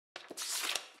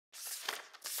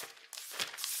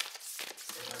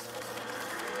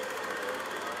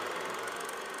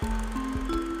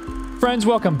Friends,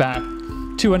 welcome back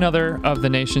to another of the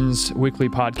Nation's weekly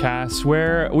podcasts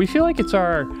where we feel like it's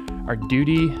our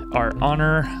duty, our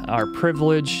honor, our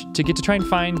privilege to get to try and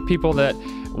find people that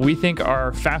we think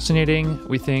are fascinating,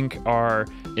 we think are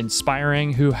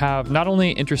inspiring, who have not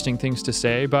only interesting things to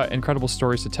say, but incredible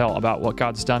stories to tell about what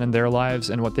God's done in their lives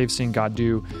and what they've seen God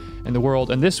do in the world.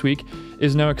 And this week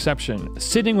is no exception.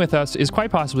 Sitting with us is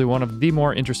quite possibly one of the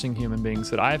more interesting human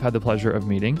beings that I've had the pleasure of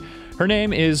meeting. Her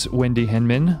name is Wendy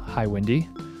Hinman. Hi, Wendy.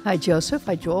 Hi, Joseph.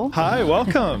 Hi, Joel. Hi,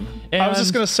 welcome. I was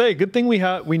just going to say, good thing we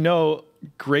know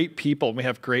great people. We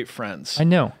have great friends. I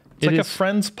know. It's like a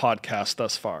friends podcast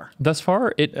thus far. Thus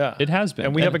far, it has been.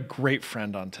 And we have a great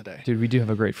friend on today. Dude, we do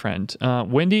have a great friend.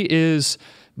 Wendy is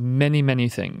many, many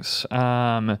things.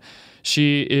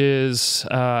 She is,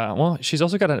 she's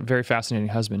also got a very fascinating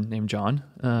husband named John,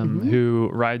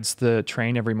 who rides the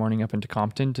train every morning up into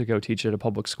Compton to go teach at a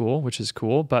public school, which is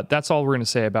cool. But that's all we're going to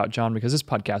say about John because this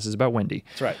podcast is about Wendy.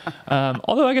 That's right.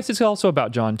 Although I guess it's also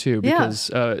about John too,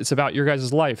 because it's about your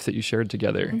guys' life that you shared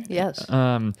together. Yes.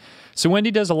 So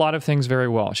Wendy does a lot of things very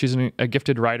well. She's a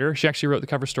gifted writer. She actually wrote the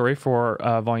cover story for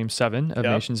Volume 7 of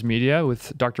Nations Media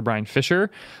with Dr. Brian Fisher.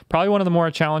 Probably one of the more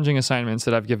challenging assignments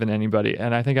that I've given anybody.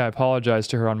 And I think I apologized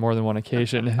to her on more than one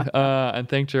occasion and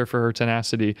thanked her for her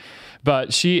tenacity.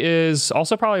 But she is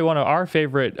also probably one of our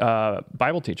favorite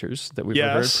Bible teachers that we've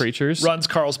ever heard, preachers. Runs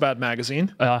Carlsbad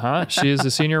Magazine. She is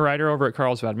a senior writer over at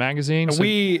Carlsbad Magazine. And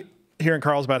we here in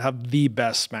Carlsbad have the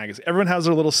best magazine. Everyone has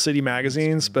their little city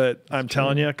magazines, but I'm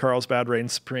telling you, Carlsbad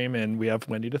reigns supreme, and we have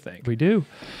Wendy to thank. We do.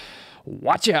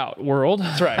 Watch out, world.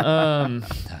 That's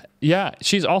right.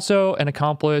 She's also an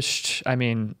accomplished,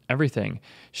 everything.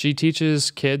 She teaches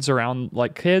kids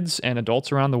and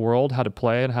adults around the world how to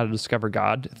play and how to discover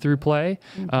God through play.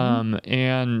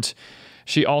 And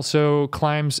she also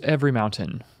climbs every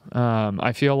mountain.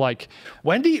 I feel like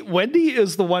Wendy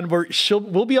is the one where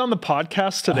we'll be on the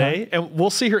podcast today and we'll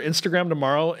see her Instagram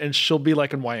tomorrow and she'll be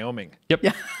like in Wyoming. Yep.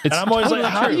 Yeah. And I'm always like,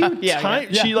 how do you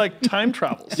time? She like time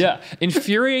travels. Yeah.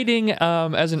 Infuriating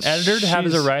as an editor to have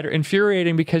as a writer.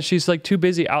 Infuriating because she's like too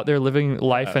busy out there living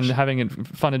life and having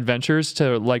fun adventures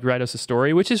to like write us a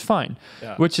story, which is fine.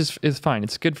 Yeah. Which is fine.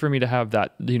 It's good for me to have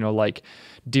that,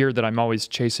 deer that I'm always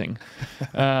chasing.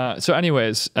 So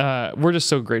anyways, we're just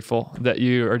so grateful that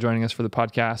you are joining us for the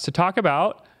podcast to talk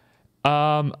about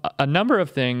a number of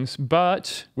things,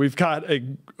 but we've got a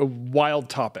wild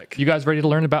topic. You guys ready to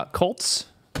learn about cults?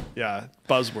 Yeah,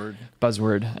 buzzword.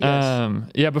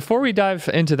 Yes. Before we dive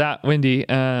into that, Wendy,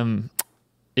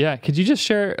 could you just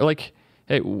share,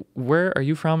 hey, where are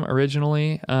you from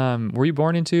originally? Were you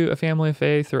born into a family of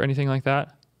faith or anything like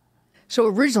that? So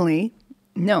originally,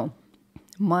 no.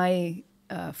 My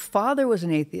father was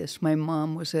an atheist. My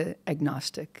mom was an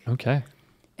agnostic. Okay.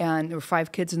 And there were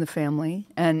 5 kids in the family.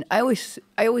 And I always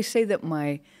say that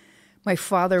my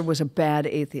father was a bad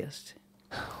atheist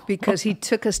because he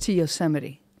took us to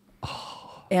Yosemite.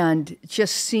 Oh. And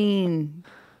just seeing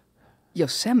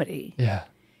Yosemite. Yeah.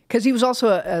 Because he was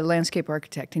also a landscape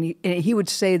architect, and he would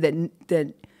say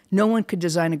that no one could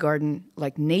design a garden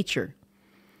like nature.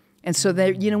 And so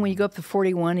that, when you go up to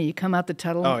 41 and you come out the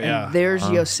tunnel and there's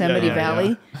Yosemite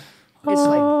Valley, it's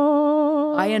like,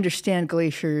 I understand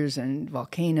glaciers and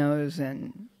volcanoes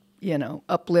and,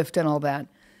 uplift and all that,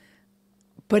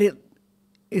 but it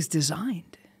is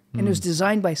designed. And it was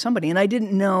designed by somebody. And I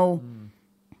didn't know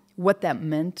what that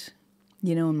meant,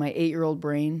 in my 8-year-old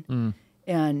brain.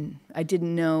 And I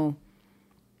didn't know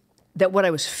that what I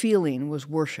was feeling was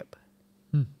worship.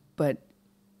 But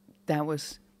that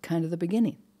was kind of the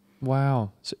beginning.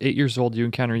 Wow. So 8 years old, you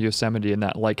encounter Yosemite and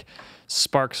that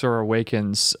sparks or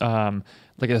awakens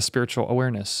like a spiritual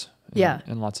awareness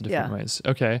in lots of different ways.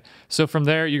 Okay. So from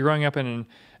there, you're growing up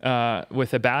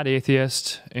with a bad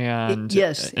atheist and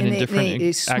in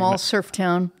a small surf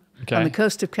town on the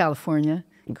coast of California,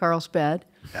 Carlsbad.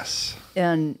 Yes.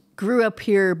 And grew up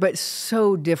here, but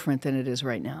so different than it is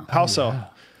right now. How so?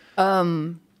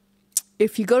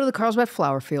 If you go to the Carlsbad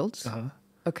flower fields,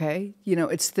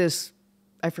 it's this,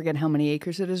 I forget how many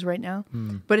acres it is right now,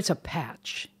 but it's a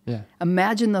patch. Yeah.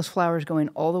 Imagine those flowers going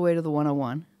all the way to the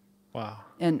 101. Wow.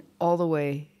 And all the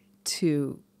way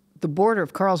to the border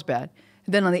of Carlsbad.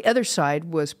 And then on the other side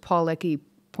was Paul Leckie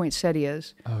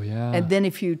poinsettias. Oh, yeah. And then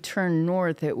if you turn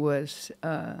north, it was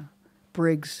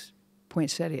Briggs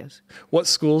poinsettias. What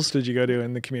schools did you go to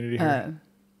in the community here?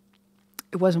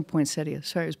 It wasn't poinsettias.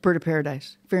 Sorry, it was Bird of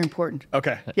Paradise. Very important.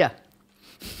 Okay. Yeah.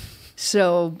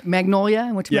 So Magnolia,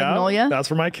 I went to Magnolia.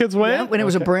 That's where my kids went. Yeah, when it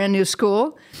was a brand new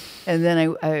school. And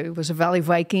then I was a Valley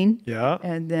Viking. Yeah.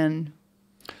 And then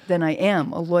then I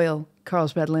am a loyal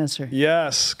Carlsbad Lancer.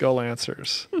 Yes, go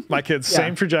Lancers. My kids,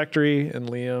 same trajectory, and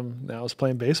Liam now is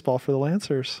playing baseball for the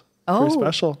Lancers. Oh, pretty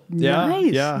special.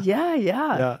 Nice.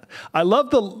 Yeah.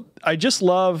 I just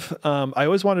love, I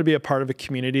always wanted to be a part of a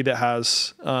community that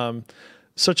has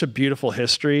such a beautiful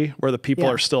history where the people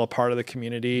are still a part of the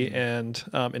community and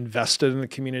invested in the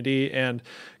community. And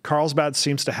Carlsbad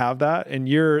seems to have that. And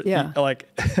you're like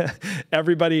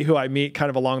everybody who I meet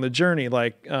kind of along the journey,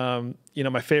 like,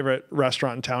 my favorite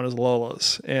restaurant in town is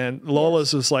Lola's, and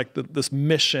Lola's is like this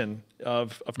mission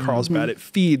of Carlsbad. It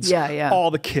feeds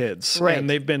all the kids, and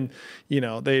they've been,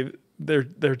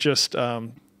 they're just,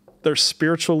 they're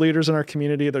spiritual leaders in our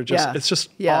community. They're just, it's just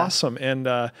awesome. And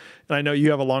I know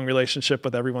you have a long relationship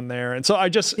with everyone there. And so I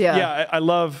just, I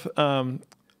love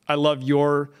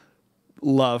your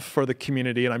love for the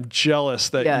community, and I'm jealous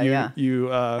that you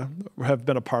have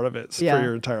been a part of it for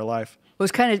your entire life. It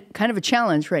was kind of a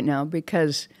challenge right now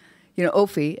because,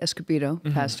 Ophi Escobedo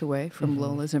passed away from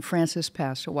Lola's, and Francis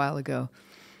passed a while ago.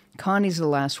 Connie's the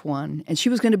last one, and she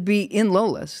was going to be in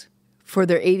Lola's for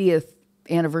their 80th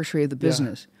anniversary of the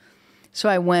business. So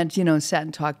I went, and sat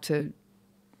and talked to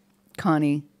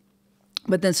Connie.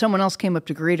 But then someone else came up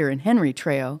to greet her, and Henry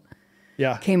Trejo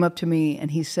came up to me, and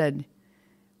he said,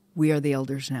 "We are the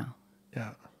elders now."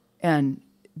 Yeah. And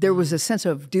there was a sense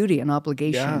of duty and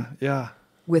obligation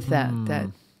with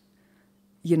that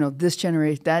this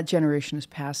generation, that generation is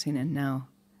passing, and now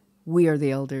we are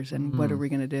the elders, and what are we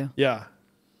going to do? Yeah.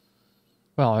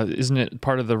 Well, isn't it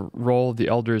part of the role of the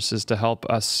elders is to help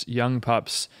us young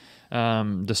pups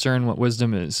discern what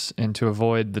wisdom is and to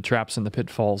avoid the traps and the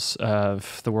pitfalls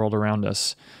of the world around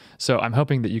us? So I'm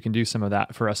hoping that you can do some of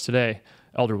that for us today,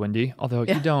 Elder Wendy, although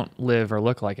you don't live or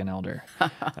look like an elder.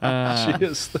 She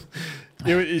is.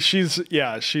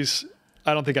 She's,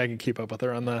 I don't think I can keep up with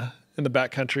her in the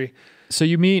backcountry. So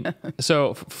you meet,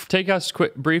 take us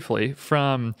briefly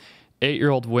from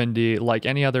 8-year-old Wendy, like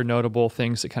any other notable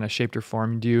things that kind of shaped or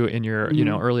formed you in your,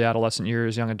 early adolescent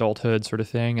years, young adulthood sort of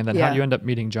thing. And then how do you end up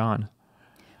meeting John?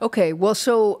 Okay. Well,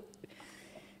 so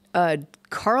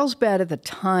Carlsbad at the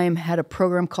time had a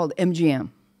program called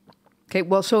MGM. Okay.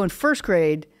 Well, so in first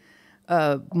grade,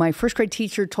 my first grade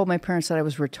teacher told my parents that I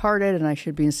was retarded and I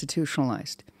should be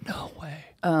institutionalized. No way.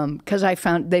 Because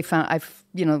they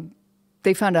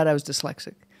found out I was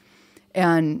dyslexic.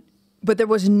 But there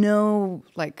was no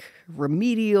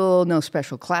remedial, no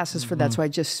special classes for that. So I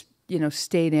just,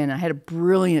 stayed in. I had a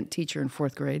brilliant teacher in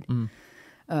fourth grade,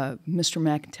 Mr.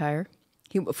 McIntyre,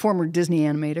 a former Disney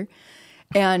animator.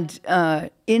 And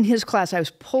in his class, I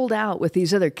was pulled out with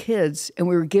these other kids, and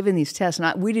we were given these tests.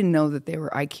 And we didn't know that they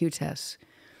were IQ tests.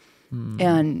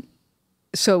 And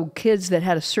so kids that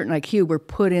had a certain IQ were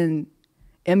put in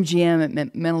MGM, it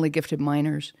meant mentally gifted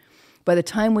minors. By the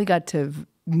time we got to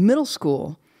middle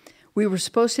school, we were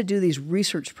supposed to do these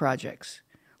research projects.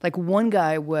 Like one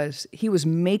guy was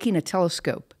making a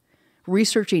telescope,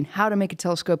 researching how to make a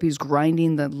telescope. He was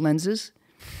grinding the lenses.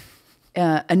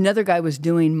 Another guy was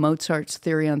doing Mozart's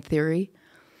Theory on Theory.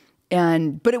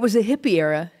 But it was a hippie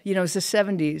era, it was the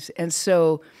 70s. And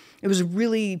so it was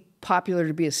really popular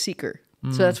to be a seeker.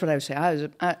 So that's what I would say.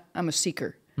 I'm a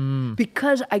seeker.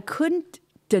 Because I couldn't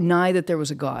deny that there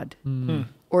was a God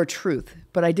or a truth,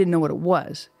 but I didn't know what it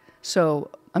was.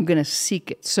 So I'm going to seek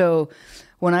it. So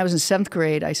when I was in 7th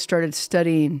grade, I started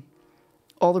studying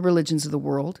all the religions of the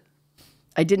world.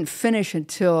 I didn't finish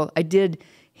until I did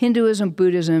Hinduism,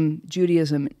 Buddhism,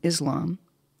 Judaism, and Islam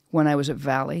when I was at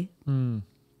Valley. And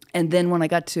then when I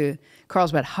got to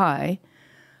Carlsbad High,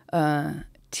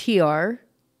 TR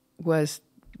was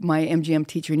my MGM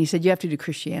teacher, and he said, you have to do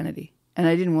Christianity. And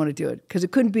I didn't want to do it because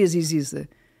it couldn't be as easy as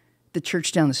the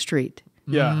church down the street.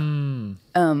 Yeah.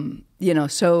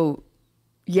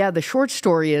 The short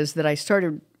story is that I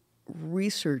started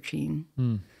researching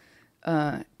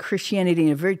Christianity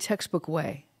in a very textbook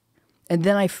way. And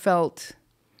then I felt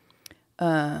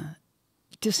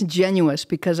disingenuous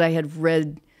because I had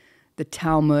read the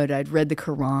Talmud, I'd read the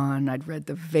Quran, I'd read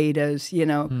the Vedas,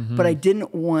 but I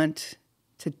didn't want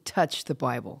to touch the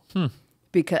Bible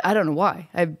because I don't know why.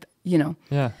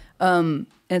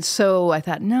 And so I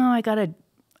thought, no, I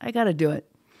gotta do it.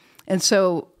 And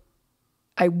so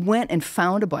I went and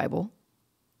found a Bible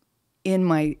in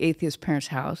my atheist parents'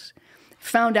 house,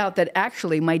 found out that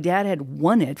actually my dad had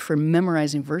won it for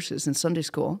memorizing verses in Sunday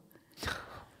school.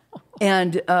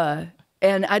 And I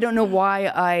don't know why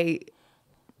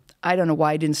I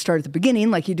didn't start at the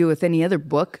beginning like you do with any other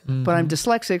book, but I'm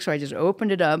dyslexic, so I just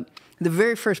opened it up. The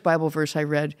very first Bible verse I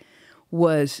read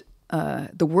was,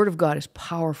 the word of God is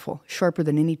powerful, sharper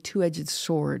than any two-edged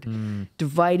sword,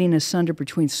 dividing asunder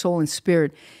between soul and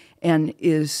spirit, and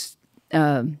is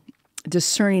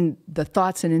discerning the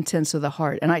thoughts and intents of the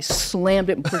heart. And I slammed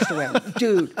it and pushed away.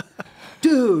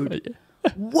 Dude,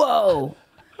 whoa.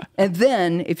 And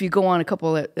then if you go on a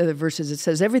couple of other verses, it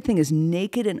says, everything is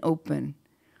naked and open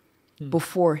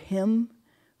before him,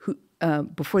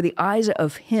 before the eyes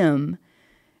of him.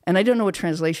 And I don't know what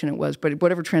translation it was, but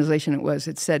whatever translation it was,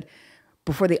 it said,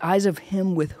 before the eyes of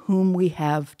him with whom we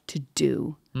have to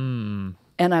do. And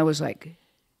I was like,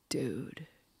 dude,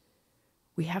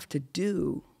 we have to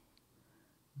do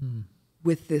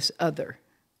with this other.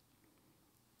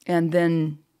 And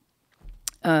then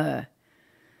I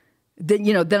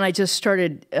just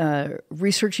started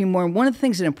researching more. And one of the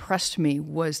things that impressed me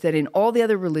was that in all the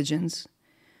other religions,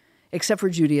 except for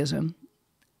Judaism,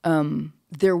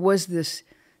 there was this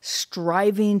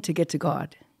striving to get to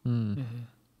God.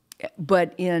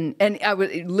 But I was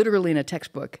literally in a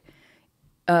textbook,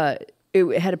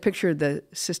 it had a picture of the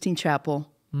Sistine Chapel,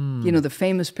 the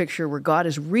famous picture where God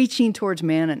is reaching towards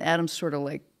man and Adam's sort of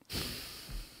like,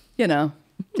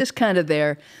 just kind of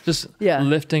there. Just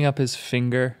lifting up his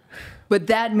finger. But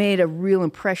that made a real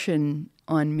impression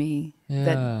on me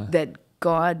that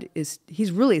God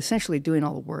he's really essentially doing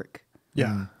all the work.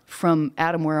 Yeah. From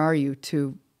Adam, where are you,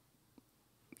 to,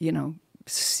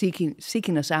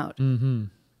 seeking us out. Mm-hmm.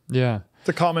 Yeah. It's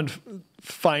a common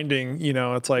finding,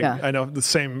 it's like, I know the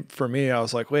same for me. I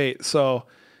was like, wait, so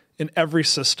in every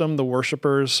system, the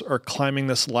worshipers are climbing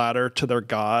this ladder to their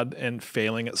God and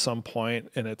failing at some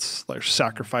point, and it's like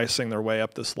sacrificing their way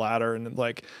up this ladder. And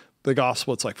like the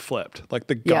gospel, it's like flipped. Like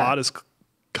the God is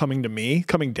coming to me,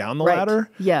 coming down the ladder.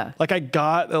 Yeah. Like I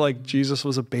got that like Jesus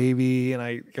was a baby, and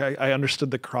I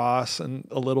understood the cross and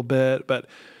a little bit, but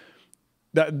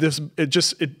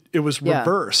it was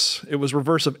reverse. It was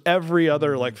reverse of every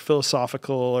other like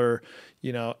philosophical or,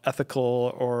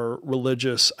 ethical or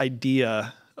religious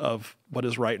idea of what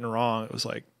is right and wrong. It was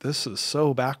like, this is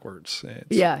so backwards.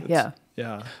 Yeah.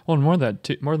 Well, and more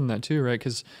than that too, right?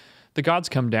 Because the gods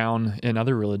come down in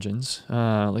other religions,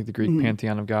 like the Greek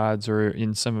pantheon of gods, or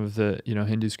in some of the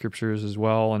Hindu scriptures as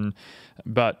well.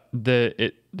 But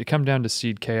they come down to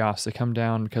seed chaos. They come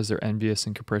down because they're envious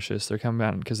and capricious. They come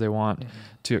down because they want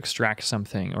to extract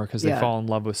something, or because they fall in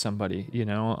love with somebody.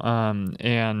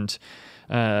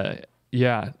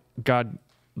 God,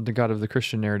 the God of the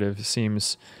Christian narrative,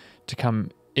 seems to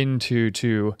come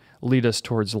to lead us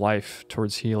towards life,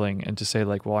 towards healing, and to say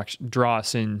like, well, actually draw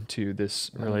us into this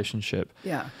relationship.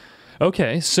 Yeah.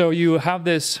 Okay, so you had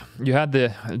the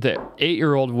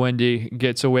 8-year-old Wendy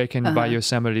gets awakened by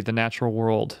Yosemite, the natural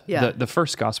world. Yeah. The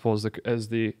first gospel, as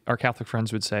our Catholic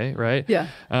friends would say, right? Yeah.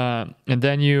 And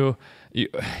then you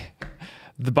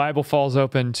the Bible falls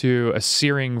open to a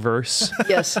searing verse.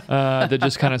 Yes. That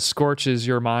just kind of scorches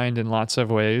your mind in lots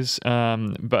of ways.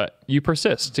 But you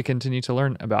persist to continue to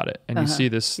learn about it, and you see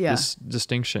this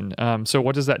distinction. So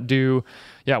what does that do?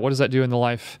 Yeah, what does that do in the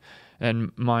life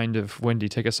and mind of Wendy?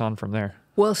 Take us on from there.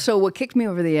 Well, so what kicked me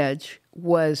over the edge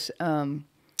was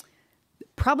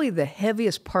probably the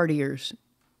heaviest partiers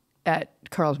at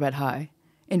Carlsbad High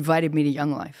invited me to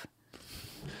Young Life.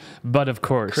 But of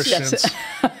course. Christians.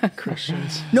 Yes.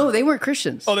 Christians. No, they weren't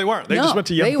Christians. Oh, they weren't. They just went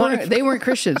to Young Life. They weren't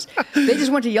Christians. They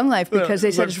just went to Young Life because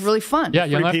they said it's really fun. Yeah,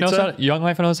 Young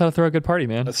Life knows how to throw a good party,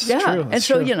 man. That's true. And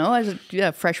so, as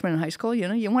a freshman in high school,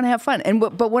 you want to have fun.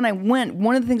 But when I went,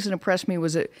 one of the things that impressed me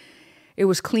was that it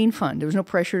was clean fun. There was no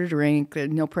pressure to drink,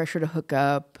 no pressure to hook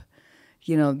up,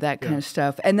 that kind of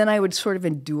stuff. And then I would sort of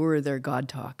endure their God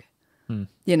talk.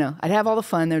 I'd have all the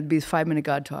fun. There'd be 5-minute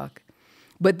God talk.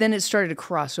 But then it started to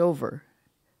cross over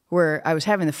where I was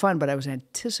having the fun, but I was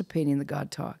anticipating the God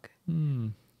talk.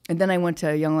 And then I went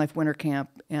to Young Life Winter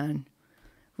Camp, and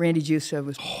Randy Jusa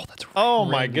was that's right. Oh,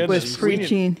 my goodness. was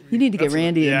preaching. You need to get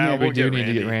Randy in here. We do need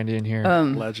to get Randy in here.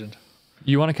 Legend.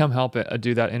 You want to come help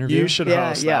do that interview? You should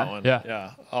host that one.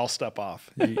 Yeah. I'll step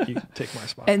off. You take my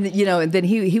spot. And and then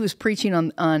he was preaching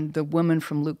on the woman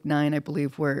from Luke 9, I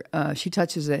believe, where she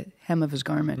touches the hem of his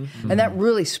garment. And that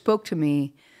really spoke to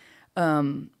me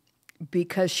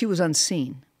because she was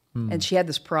unseen. And she had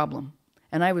this problem.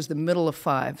 And I was the middle of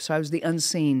 5, so I was the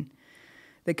unseen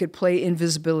that could play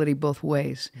invisibility both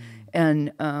ways.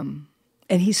 And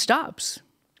he stops.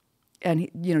 And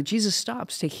Jesus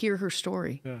stops to hear her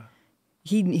story. Yeah.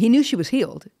 He knew she was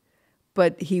healed,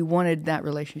 but he wanted that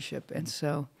relationship. And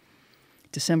so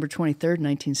December 23rd,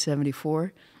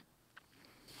 1974.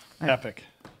 Epic.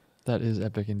 That is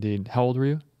epic indeed. How old were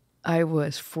you? I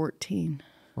was 14.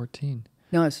 14.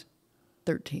 No, I was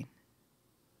 13.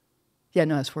 Yeah,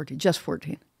 no, I was 14. Just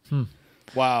 14.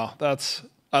 Wow.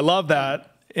 I love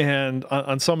that. And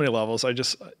on so many levels,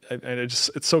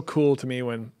 it's so cool to me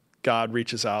when God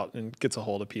reaches out and gets a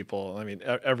hold of people. I mean,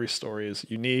 every story is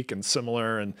unique and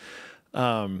similar. And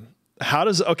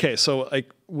so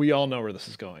like we all know where this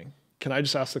is going. Can I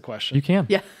just ask the question? You can.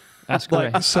 Yeah. Ask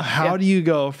away. So how do you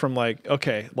go from like,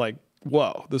 okay, like,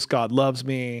 whoa, this God loves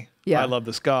me. Yeah. I love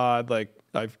this God. Like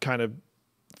I've kind of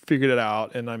figured it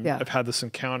out and I've had this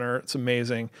encounter. It's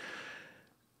amazing.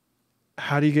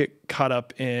 How do you get caught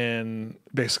up in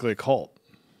basically a cult?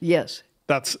 Yes.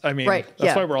 That's why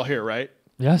we're all here, right?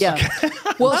 Yes. Yeah.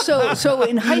 Well, so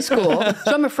in high school,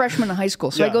 so I'm a freshman in high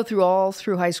school. So I go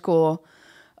through high school.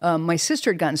 My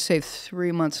sister had gotten saved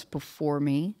 3 months before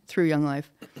me through Young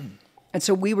Life. And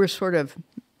so we were sort of,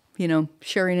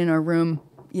 sharing in our room,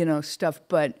 stuff.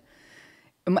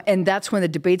 And that's when the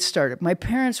debates started. My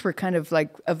parents were kind of like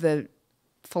of the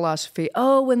philosophy,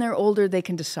 when they're older, they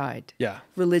can decide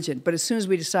religion. But as soon as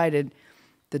we decided,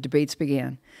 the debates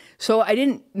began. So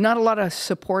not a lot of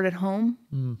support at home,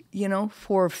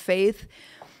 for faith.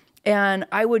 And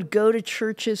I would go to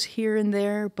churches here and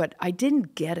there, but I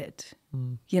didn't get it.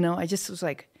 I just was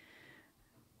like,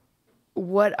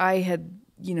 what I had,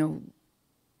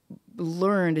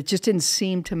 learned, it just didn't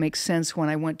seem to make sense when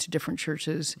I went to different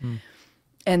churches.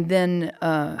 And then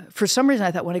for some reason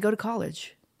I thought, when I go to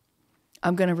college,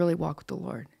 I'm going to really walk with the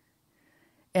Lord.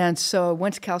 And so I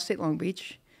went to Cal State Long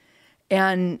Beach.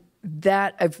 And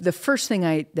the first thing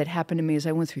that happened to me is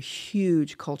I went through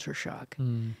huge culture shock.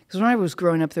 Because when I was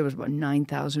growing up, there was about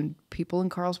 9,000 people in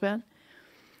Carlsbad.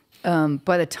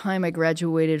 By the time I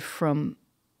graduated from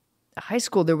high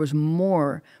school, there was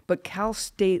more. But Cal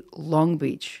State Long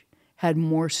Beach had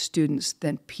more students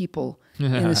than people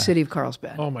in the city of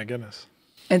Carlsbad. Oh, my goodness.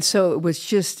 And so it was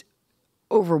just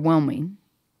overwhelming.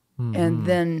 And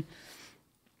then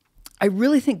I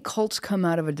really think cults come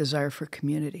out of a desire for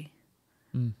community.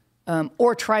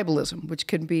 Or tribalism, which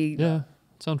could be... Yeah,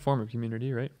 it's own form of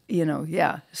community, right?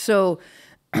 So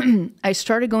I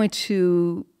started going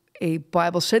to a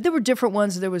Bible study. There were different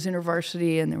ones. There was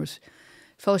InterVarsity and there was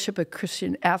Fellowship of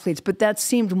Christian Athletes. But that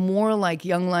seemed more like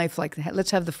Young Life, like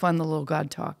let's have the fun, the little God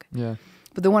talk. Yeah.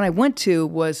 But the one I went to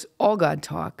was all God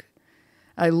talk.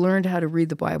 I learned how to read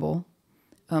the Bible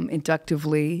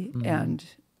inductively and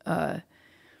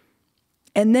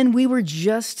then we were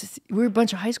a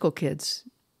bunch of high school kids.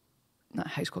 Not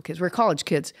high school kids, we were college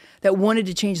kids that wanted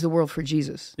to change the world for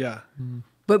Jesus. Yeah.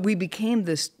 But we became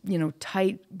this,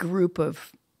 tight group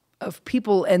of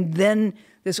people. And then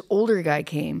this older guy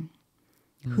came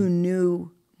who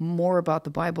knew more about the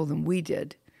Bible than we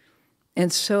did.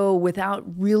 And so we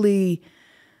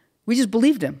just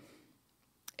believed him.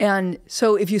 And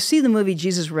so if you see the movie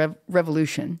Jesus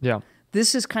Revolution,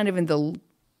 this is kind of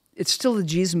it's still the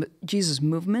Jesus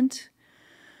movement.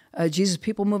 Jesus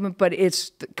People movement, but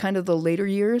it's kind of the later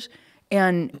years.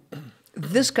 And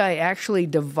this guy actually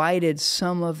divided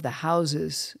some of the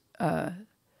houses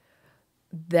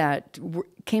that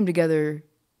came together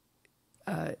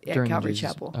at Calvary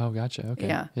Chapel. Oh, gotcha. Okay.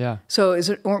 Yeah. So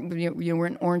we're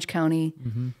in Orange County,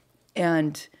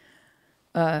 and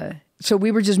so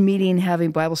we were just meeting,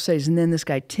 having Bible studies, and then this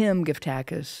guy Tim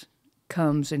Giftakis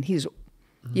comes, and he's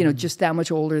just that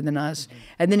much older than us.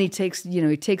 And then he takes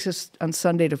us on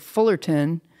Sunday to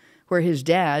Fullerton, where his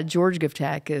dad, George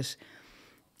Giftakis,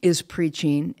 is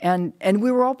preaching. And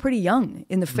we were all pretty young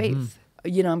in the faith.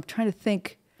 I'm trying to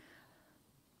think.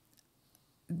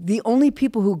 The only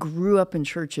people who grew up in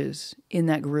churches in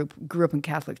that group grew up in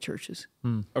Catholic churches.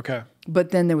 Okay.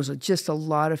 But then there was just a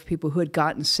lot of people who had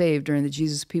gotten saved during the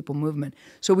Jesus People movement.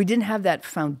 So we didn't have that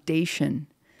foundation.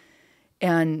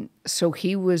 And so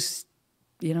he was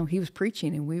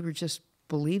preaching, and we were just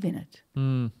believing it.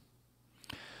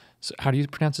 So how do you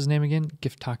pronounce his name again?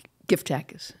 Giftakis.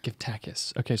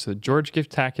 Giftakis. Okay, so George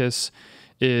Giftakis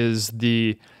is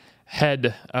the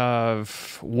head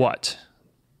of what?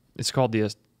 It's called the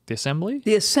Assembly?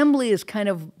 The Assembly is kind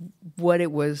of what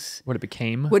it was. What it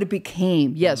became? What it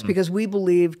became, yes, because we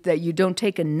believed that you don't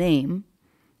take a name,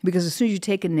 because as soon as you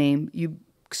take a name, you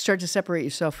start to separate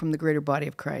yourself from the greater body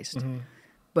of Christ.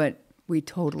 But we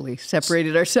totally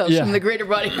separated ourselves from the greater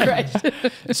body of Christ.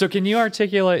 So can you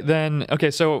articulate then,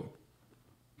 okay, so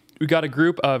we got a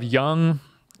group of young,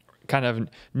 kind of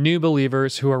new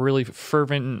believers who are really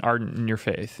fervent and ardent in your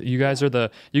faith. You guys are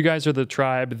the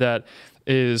tribe that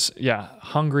is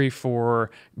hungry for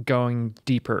going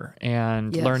deeper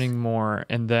and learning more.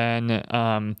 And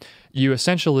then you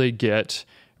essentially get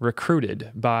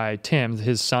recruited by Tim,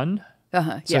 his son.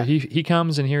 So he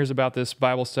comes and hears about this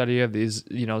Bible study of these,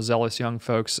 zealous young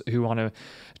folks who want to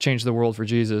change the world for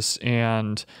Jesus.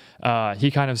 And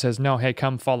he kind of says, no, hey,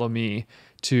 come follow me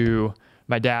to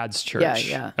my dad's church.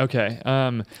 Yeah. Okay.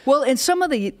 Well, and some of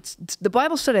the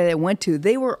Bible study I went to,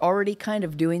 they were already kind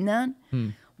of doing that,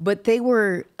 but they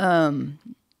were.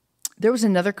 There was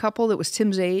another couple that was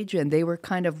Tim's age, and they were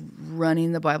kind of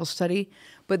running the Bible study,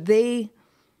 but they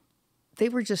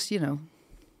were just,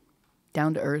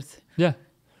 down to earth. Yeah.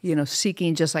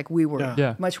 Seeking just like we were.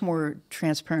 Yeah. Much more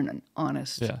transparent and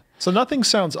honest. Yeah. So nothing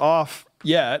sounds off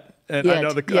yet. And I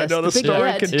know the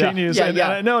story continues. Yeah. And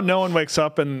I know no one wakes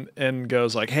up and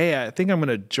goes like, hey, I think I'm going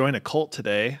to join a cult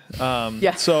today.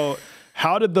 So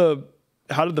how did the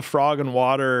frog and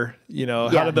water,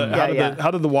 how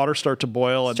did the water start to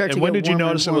boil? And when did you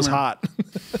notice it was hot?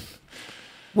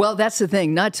 Well, that's the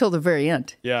thing. Not till the very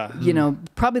end. Yeah.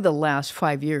 Probably the last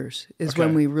 5 years is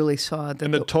when we really saw that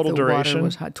the total duration water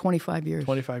was hot. 25 years.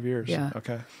 25 years. Yeah.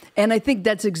 Okay. And I think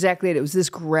that's exactly it. It was this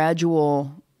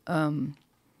gradual, a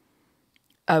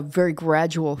very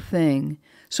gradual thing.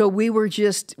 So we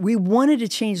wanted to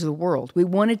change the world. We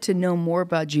wanted to know more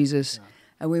about Jesus,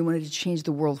 and we wanted to change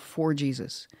the world for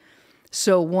Jesus.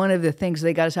 So one of the things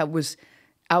they got us out was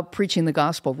out preaching the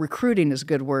gospel. Recruiting is a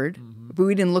good word, but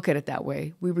we didn't look at it that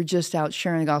way. We were just out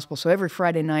sharing the gospel. So every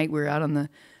Friday night, we were out on the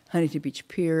Huntington Beach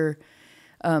Pier.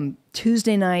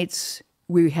 Tuesday nights,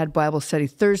 we had Bible study.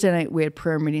 Thursday night, we had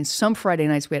prayer meetings. Some Friday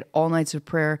nights, we had all nights of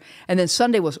prayer. And then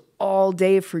Sunday was all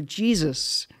day for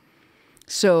Jesus.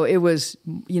 So it was,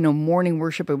 morning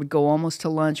worship. It would go almost to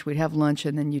lunch. We'd have lunch,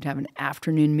 and then you'd have an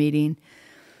afternoon meeting.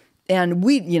 And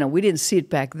we didn't see it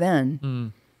back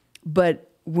then. But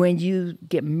when you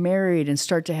get married and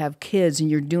start to have kids and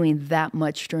you're doing that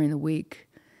much during the week,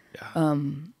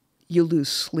 you lose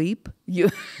sleep.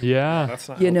 That's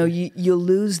not you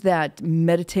lose that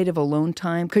meditative alone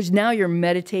time, because now you're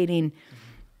meditating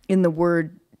in the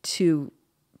Word to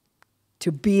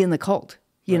be in the cult,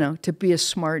 to be as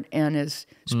smart and as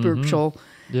spiritual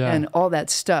and all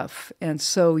that stuff. And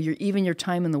so your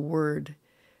time in the Word,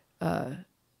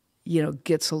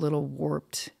 gets a little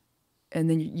warped. And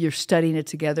then you're studying it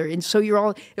together. And so you're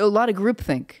all a lot of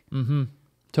groupthink.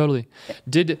 Totally.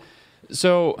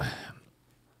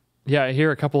 I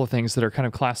hear a couple of things that are kind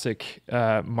of classic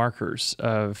markers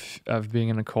of being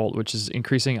in a cult, which is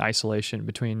increasing isolation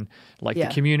between the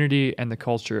community and the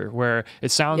culture, where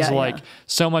it sounds like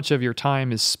so much of your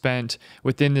time is spent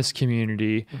within this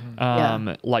community,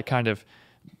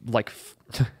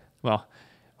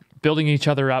 building each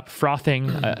other up, frothing,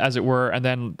 as it were, and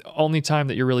then the only time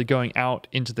that you're really going out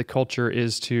into the culture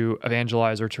is to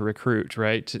evangelize or to recruit,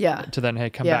 right? To then,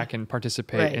 come back and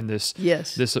participate in this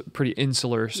pretty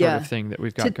insular sort of thing that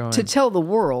we've got going. To tell the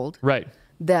world right.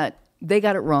 that they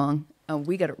got it wrong,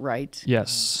 we got it right.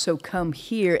 Yes. So come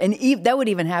here. And that would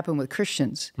even happen with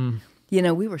Christians.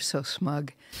 We were so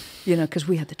smug, because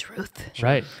we had the truth.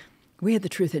 Right. We had the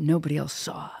truth that nobody else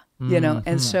saw,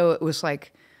 and so it was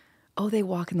like, oh, they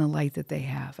walk in the light that they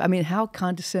have. I mean, how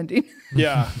condescending.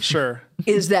 Yeah, sure.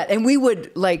 Is that? And we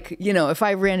would if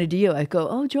I ran into you, I'd go,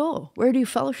 oh, Joel, where do you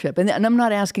fellowship? And I'm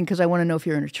not asking because I want to know if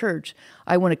you're in a church.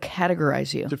 I want to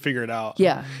categorize you. To figure it out.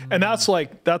 Yeah. And that's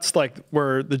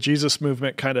where the Jesus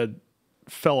movement kind of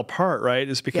fell apart, right?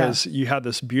 Is because you had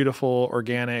this beautiful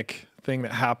organic thing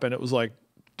that happened. It was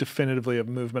definitively a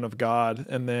movement of God.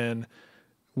 And then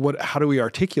how do we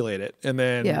articulate it? And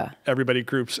then everybody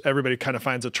kind of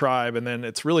finds a tribe, and then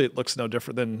it looks no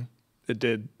different than it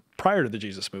did prior to the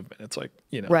Jesus movement. It's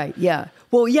Right, yeah.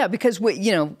 Well, yeah, because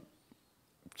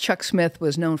Chuck Smith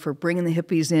was known for bringing the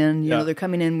hippies in. They're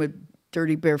coming in with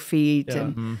dirty bare feet,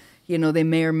 and they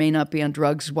may or may not be on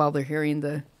drugs while they're hearing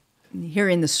the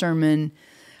sermon.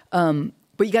 But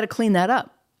you got to clean that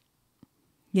up,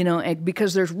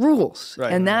 because there's rules.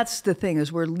 Right, and that's the thing,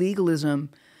 is where legalism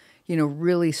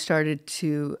really started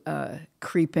to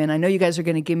creep in. I know you guys are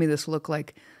going to give me this look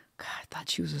like, God, I thought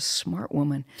she was a smart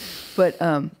woman. But,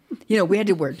 we had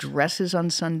to wear dresses on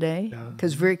Sunday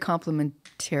because very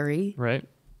complimentary. Right.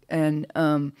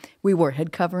 And we wore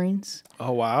head coverings.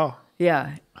 Oh, wow.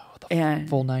 Yeah. The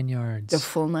full 9 yards. The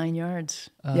full 9 yards.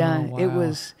 Oh, yeah. wow. It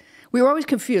was, we were always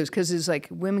confused because it's like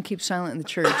women keep silent in the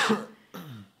church,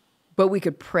 but we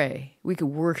could pray, we could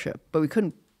worship, but we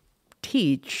couldn't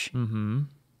teach.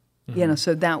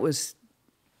 So that was,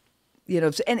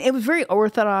 and it was very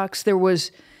orthodox. There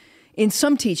was, in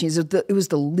some teachings, it was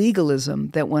the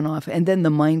legalism that went off, and then the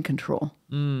mind control.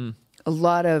 A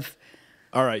lot of.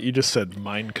 All right, you just said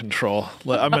mind control.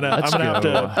 I'm gonna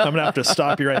have to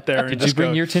stop you right there. Did you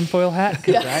bring your tinfoil hat?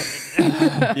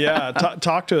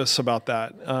 Talk to us about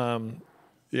that.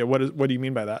 What do you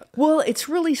mean by that? Well, it's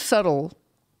really subtle.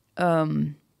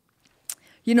 If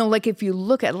you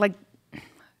look at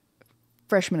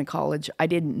freshman in college, I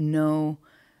didn't know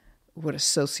what a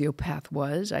sociopath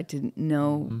was. I didn't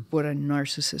know what a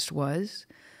narcissist was.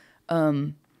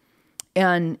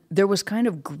 And there was kind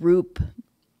of group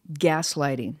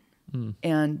gaslighting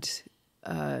and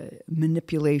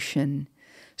manipulation.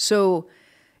 So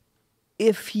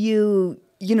if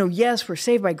yes, we're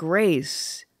saved by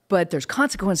grace, but there's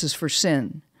consequences for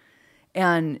sin.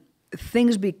 And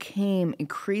things became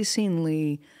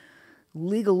increasingly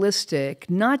legalistic,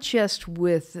 not just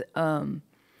with,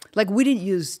 we didn't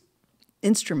use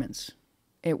instruments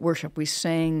at worship. We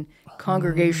sang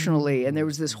congregationally, and there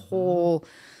was this whole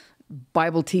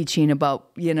Bible teaching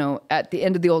about, at the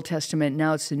end of the Old Testament,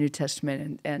 now it's the New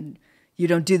Testament, and you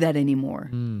don't do that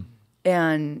anymore.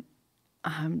 And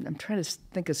I'm trying to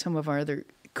think of some of our other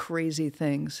crazy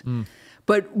things.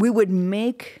 But we would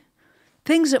make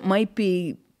things that might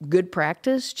be good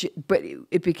practice, but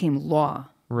it became law.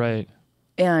 Right.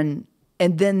 And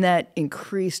then that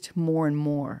increased more and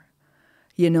more.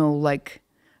 The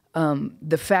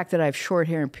fact that I have short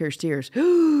hair and pierced ears,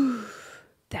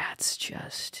 that's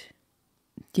just,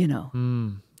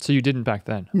 So you didn't back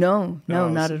then? No,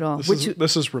 not at all.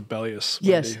 This is rebellious.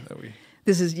 Yes. Wendy,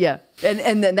 This is,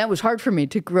 And then that was hard for me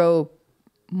to grow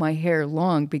my hair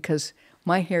long because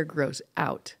my hair grows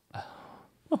out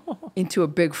into a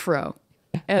big fro.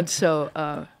 And so,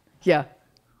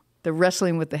 the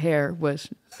wrestling with the hair was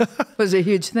a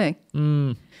huge thing.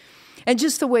 And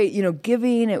just the way,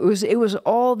 giving, it was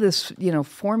all this,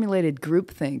 formulated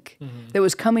groupthink that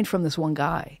was coming from this one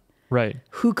guy. Right.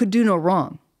 Who could do no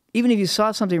wrong. Even if you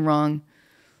saw something wrong,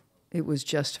 it was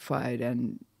justified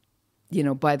and,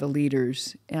 by the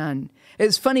leaders. And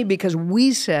it's funny because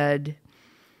we said,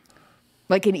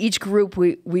 like in each group,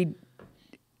 we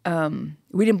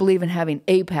didn't believe in having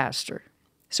a pastor.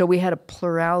 So we had a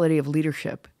plurality of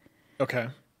leadership. Okay.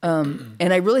 And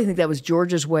I really think that was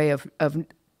George's way of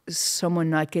someone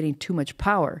not getting too much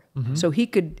power. So he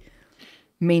could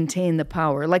maintain the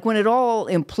power. Like when it all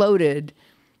imploded,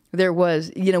 there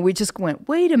was, we just went,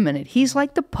 wait a minute, he's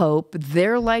like the Pope,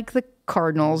 they're like the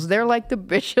cardinals, they're like the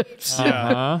bishops.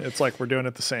 Yeah, it's like we're doing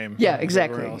it the same. Yeah,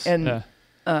 exactly. And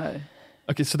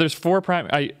okay, so there's four prime.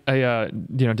 I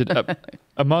did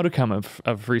a modicum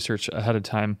of research ahead of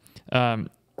time, and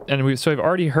so I've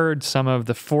already heard some of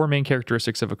the four main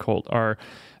characteristics of a cult are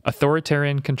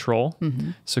authoritarian control.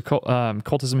 So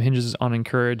cultism hinges on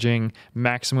encouraging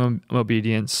maximum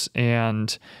obedience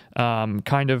and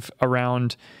kind of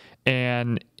around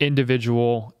an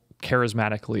individual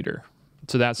charismatic leader.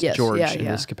 So that's George in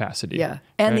this capacity. Yeah,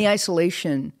 and the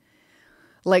isolation,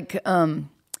 like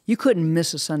you couldn't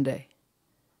miss a Sunday.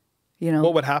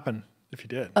 What would happen if you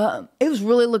did? It was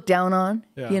really looked down on,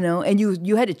 and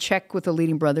you had to check with the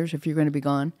leading brothers if you're going to be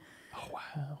gone. Oh,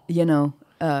 wow.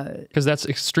 Because that's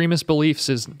extremist beliefs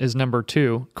is number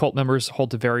two. Cult members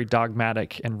hold to very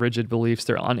dogmatic and rigid beliefs.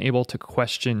 They're unable to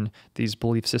question these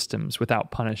belief systems without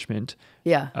punishment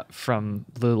from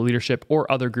the leadership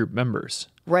or other group members.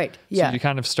 Right. Yeah. So you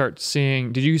kind of start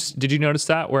seeing. Did you notice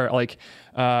that where like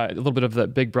a little bit of the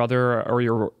Big Brother or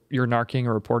you're narking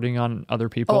or reporting on other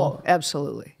people? Oh,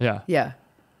 absolutely. Yeah. Yeah.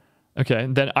 Okay.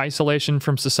 And then isolation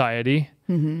from society.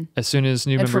 As soon as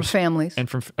new members from families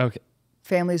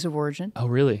families of origin. Oh,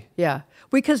 really? Yeah,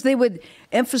 because they would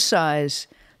emphasize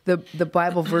the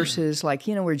Bible verses like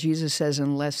where Jesus says,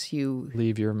 "Unless you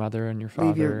leave your mother and your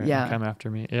father and come after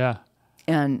me." Yeah.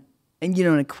 And and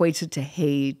equates it to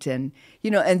hate, and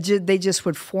they just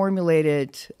would formulate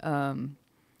it.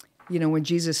 When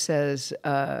Jesus says,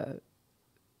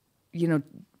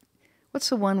 what's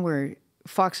the one where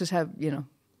foxes have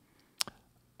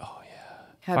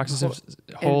foxes have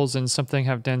holes and something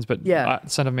have dens, but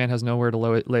Son of Man has nowhere to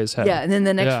lay his head. Yeah, and then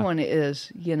the next one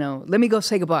is let me go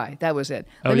say goodbye. That was it.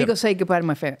 Let me go say goodbye to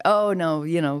my family. Oh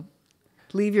no,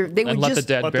 leave your. They would let just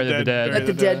the dead bury the dead. Let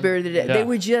the dead bury the dead. Yeah. They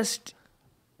would just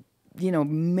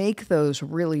make those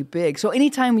really big. So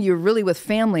anytime you're really with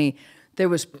family, there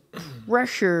was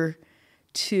pressure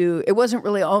to. It wasn't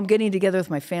really, I'm getting together with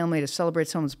my family to celebrate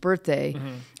someone's birthday.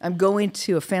 I'm going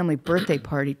to a family birthday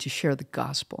party to share the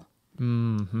gospel. It's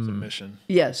a mission.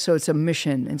 Yes, so it's a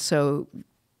mission, and so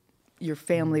your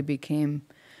family became.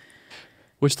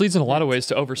 Which leads in a lot of ways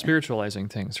to over spiritualizing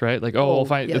things, right? Like,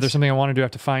 if there's something I want to do,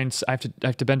 I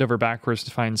have to bend over backwards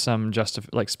to find some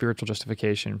spiritual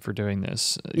justification for doing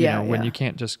this. When you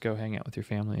can't just go hang out with your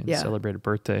family and celebrate a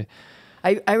birthday.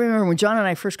 I remember when John and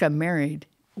I first got married,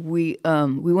 we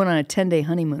went on a 10-day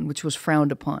honeymoon, which was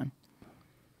frowned upon,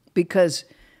 because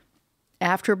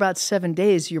after about 7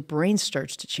 days, your brain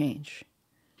starts to change,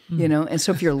 and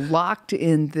so if you're locked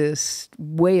in this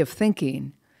way of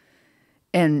thinking.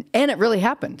 And it really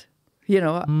happened,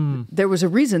 There was a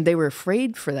reason they were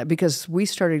afraid for that, because we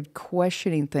started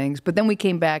questioning things. But then we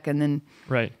came back, and then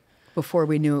before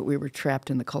we knew it, we were trapped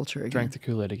in the culture again. Drank the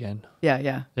Kool-Aid again.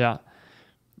 Yeah.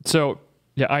 So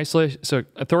isolation. So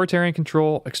authoritarian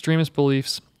control, extremist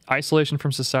beliefs, isolation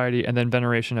from society, and then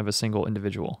veneration of a single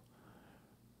individual.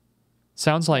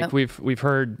 Sounds like we've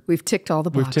ticked all the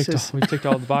boxes. We've ticked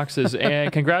all the boxes.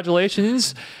 And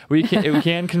congratulations. We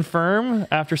can confirm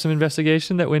after some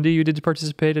investigation that, Wendy, you did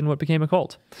participate in what became a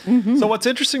cult. Mm-hmm. So what's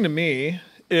interesting to me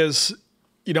is,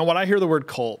 when I hear the word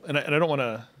cult, and I don't want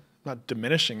to, I'm not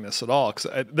diminishing this at all,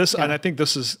 because and I think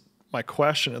this is my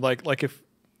question. Like if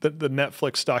the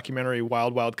Netflix documentary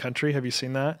Wild Wild Country, have you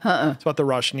seen that? It's about the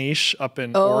Rajneesh up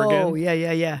in Oregon. Oh,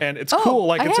 yeah. And it's cool.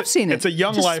 Like I have seen it. It's a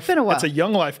young life. It's a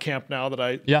young life camp now that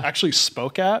I actually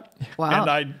spoke at.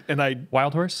 Wow. And I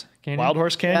Wild Horse Canyon. Wild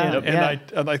Horse Canyon. And I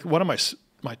like one of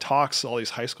my talks to all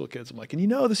these high school kids. I'm like,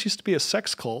 this used to be a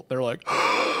sex cult. They're like,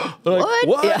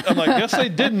 what? Yeah. I'm like, yes, they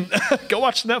didn't. Go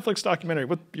watch the Netflix documentary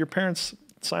with your parents.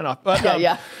 Sign off. But,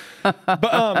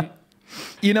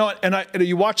 and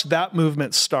you watch that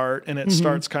movement start, and it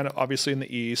starts kind of obviously in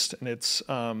the East, and it's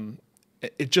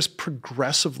it just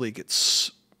progressively gets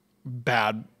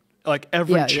bad, like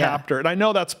every chapter. And I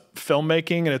know that's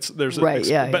filmmaking,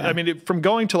 and but I mean, from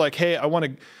going to like, hey, I want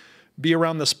to be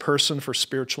around this person for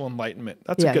spiritual enlightenment.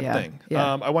 That's a good thing.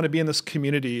 Yeah. I want to be in this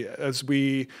community as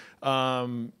we.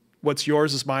 What's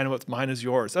yours is mine, and what's mine is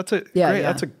yours. That's a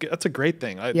great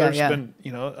thing. There's been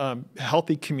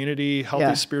healthy community,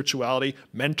 healthy spirituality,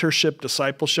 mentorship,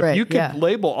 discipleship. Right, you can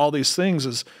label all these things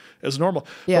as normal.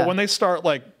 Yeah. But when they start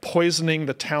like poisoning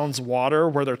the town's water,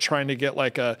 where they're trying to get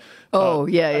like I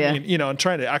mean, and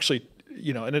trying to actually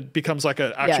and it becomes like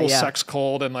an actual sex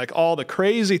cult, and like all the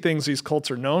crazy things these cults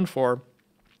are known for.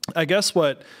 I guess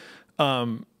what.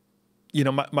 My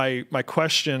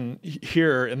question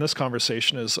here in this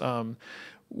conversation is,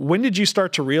 when did you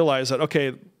start to realize that,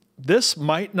 okay, this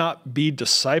might not be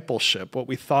discipleship, what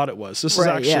we thought it was. This is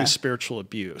actually spiritual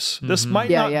abuse. Mm-hmm. This might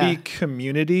not be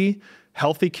community,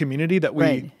 healthy community that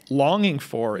we longing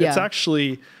for. Yeah. It's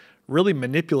actually really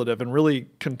manipulative and really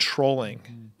controlling.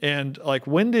 Mm. And like,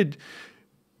 when did...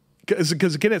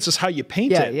 Because again, it's just how you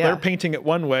paint it. Yeah. They're painting it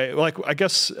one way. Like, I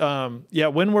guess,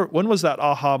 when was that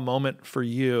aha moment for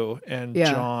you and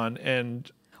John?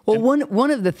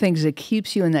 One of the things that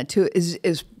keeps you in that too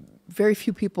is very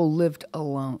few people lived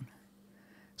alone.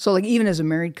 So like, even as a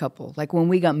married couple, like when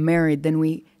we got married, then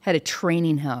we had a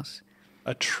training house.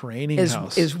 A training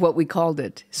house is what we called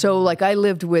it. So like, I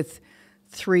lived with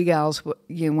 3 gals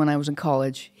when I was in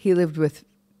college. He lived with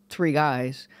 3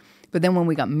 guys. But then when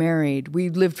we got married, we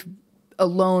lived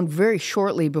alone very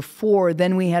shortly before.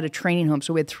 Then we had a training home.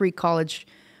 So we had 3 college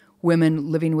women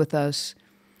living with us,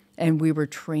 and we were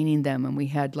training them. And we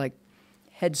had like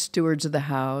head stewards of the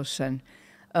house. And,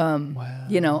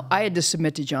 I had to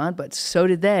submit to John, but so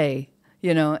did they,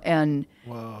 and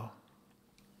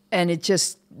it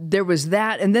just, there was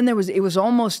that. And then it was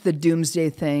almost the doomsday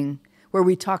thing where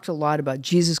we talked a lot about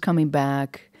Jesus coming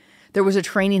back. There was a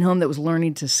training home that was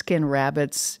learning to skin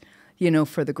rabbits,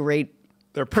 for the great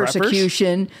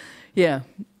persecution. Yeah.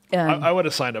 I would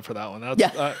have signed up for that one. No,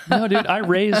 dude, I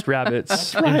raised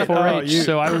rabbits in 4-H,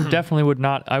 so I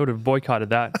would have boycotted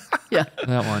that.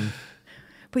 That one.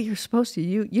 But you're supposed to.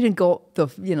 You didn't go the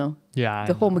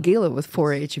whole Megillah with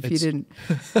 4-H if you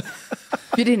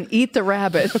didn't eat the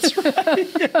rabbit. That's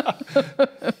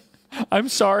right. I'm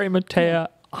sorry, Matea.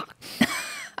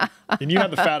 And you had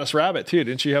the fattest rabbit too,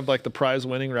 didn't you? Have like the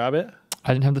prize-winning rabbit?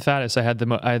 I didn't have the fattest. I had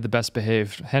the best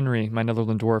behaved. Henry, my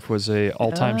Netherland dwarf, was a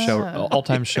all-time show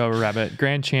rabbit,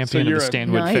 grand champion of the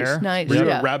Stanwood Fair. Nice. Were you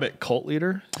a rabbit cult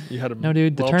leader? You had no,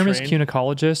 dude. The term is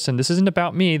cunicologist, and this isn't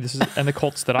about me. This is and the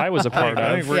cults that I was a part of.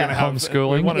 I think we're gonna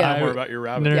homeschooling. We want to know more about your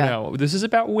rabbit. No. This is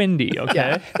about Wendy.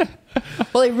 Okay.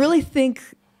 Well, I really think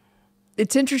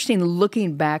it's interesting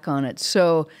looking back on it.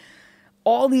 So,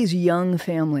 all these young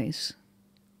families.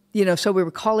 So we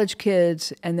were college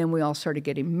kids, and then we all started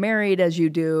getting married as you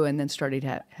do, and then started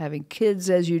having kids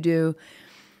as you do.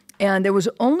 And there was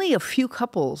only a few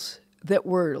couples that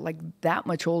were like that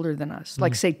much older than us,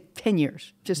 like say 10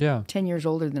 years, 10 years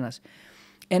older than us.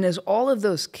 And as all of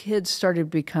those kids started to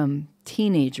become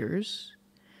teenagers,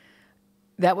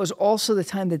 that was also the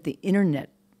time that the internet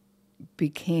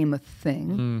became a thing.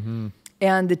 Mm-hmm.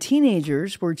 And the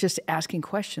teenagers were just asking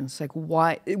questions like,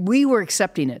 why? We were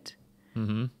accepting it.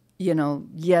 Mm-hmm.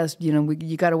 Yes,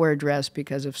 you got to wear a dress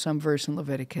because of some verse in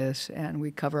Leviticus, and we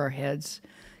cover our heads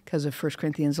because of 1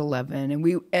 Corinthians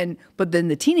 11, but then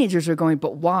the teenagers are going,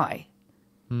 but why?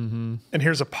 Mm-hmm. And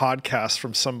here's a podcast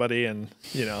from somebody, and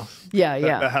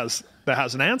that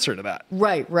has an answer to that.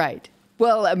 Right.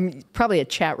 Well, probably a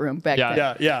chat room back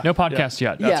then. Yeah. No podcast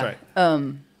yet. That's right.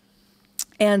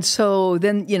 And so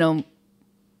then,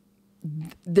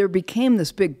 there became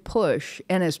this big push.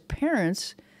 And as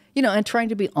parents, and trying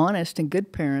to be honest and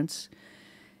good parents,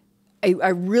 I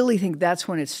really think that's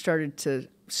when it started to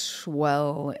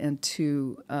swell and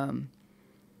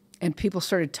and people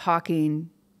started talking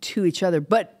to each other,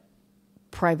 but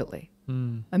privately.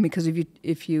 Because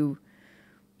if you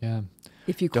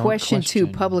question too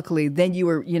publicly, then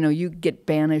you get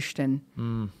banished and,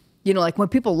 like when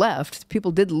people left,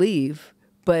 people did leave,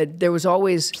 but there was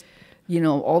always,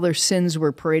 all their sins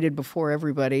were paraded before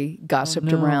everybody,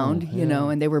 gossiped around,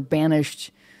 and they were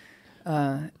banished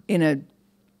in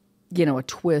a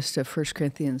twist of 1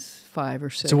 Corinthians 5 or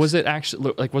 6. So was it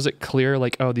actually, was it clear,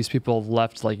 oh, these people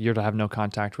left, you're to have no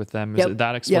contact with them? Is it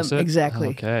that explicit? Yep, exactly.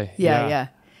 Okay. Yeah.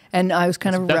 And I was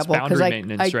kind of a rebel because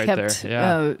I kept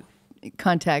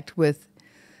contact with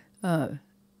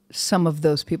some of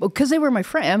those people because they were my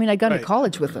friend. I mean, I got to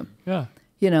college with them. Yeah.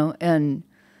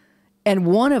 And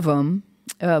one of them,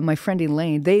 my friend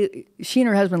Elaine, she and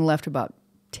her husband left about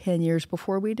 10 years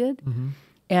before we did. Mm-hmm.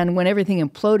 And when everything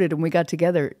imploded and we got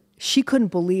together, she couldn't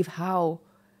believe how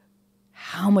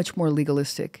much more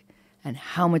legalistic and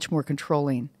how much more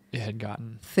controlling it had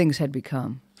gotten. Things had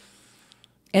become.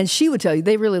 And she would tell you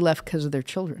they really left because of their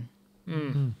children.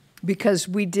 Mm-hmm. Because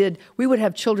we would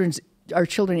have our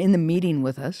children in the meeting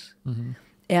with us,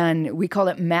 and we called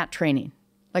it mat training.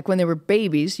 Like when they were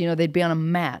babies, they'd be on a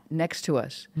mat next to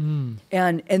us. Mm.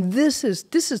 And this is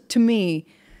to me,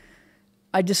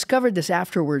 I discovered this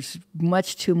afterwards,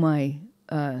 much to my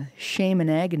shame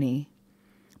and agony.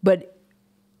 But,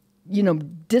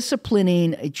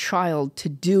 disciplining a child to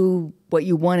do what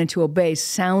you wanted to obey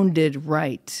sounded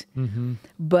right. Mm-hmm.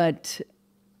 But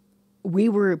we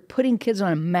were putting kids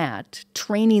on a mat,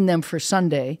 training them for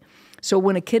Sunday. So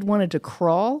when a kid wanted to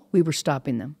crawl, we were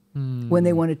stopping them. Mm. When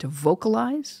they wanted to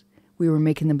vocalize, we were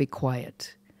making them be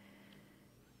quiet.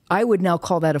 I would now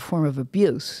call that a form of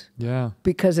abuse. Yeah.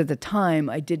 Because at the time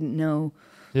I didn't know,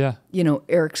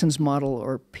 Erickson's model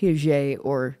or Piaget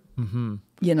or,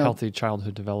 healthy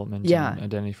childhood development and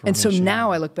identity formation. And so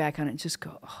now I look back on it and just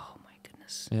go, oh my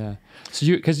goodness. Yeah.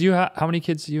 So how many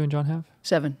kids do you and John have?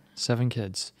 7. 7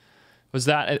 kids.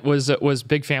 Was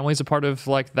big families a part of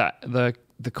the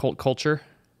cult culture?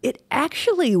 It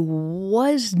actually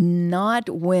was not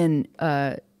when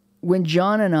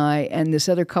John and I and this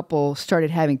other couple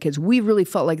started having kids. We really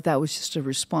felt like that was just a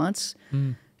response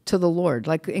to the Lord.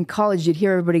 Like in college, you'd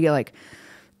hear everybody get like,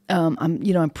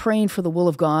 I'm praying for the will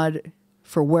of God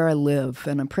for where I live,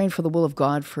 and I'm praying for the will of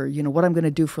God for what I'm going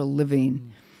to do for a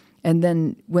living. And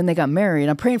then when they got married,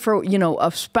 I'm praying for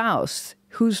a spouse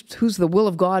who's the will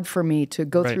of God for me to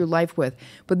go through life with.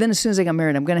 But then as soon as they got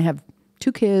married, I'm going to have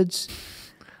 2 kids.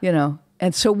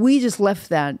 And so we just left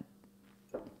that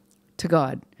to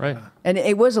God. Right. And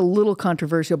it was a little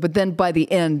controversial, but then by the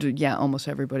end, almost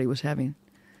everybody was having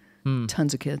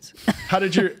tons of kids. How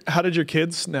did your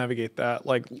kids navigate that?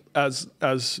 Like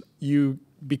as you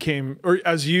became, or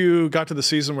as you got to the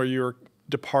season where you were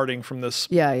departing from this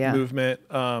movement,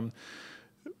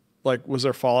 was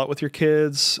there fallout with your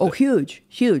kids? Oh,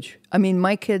 huge. I mean,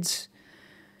 my kids,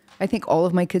 I think all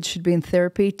of my kids should be in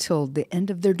therapy till the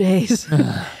end of their days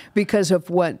because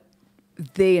of what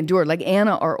they endured. Like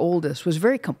Anna, our oldest, was a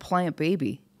very compliant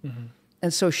baby. Mm-hmm.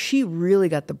 And so she really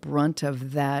got the brunt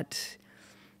of that,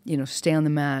 stay on the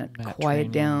mat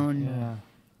quiet training. Down. Yeah.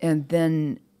 And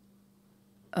then,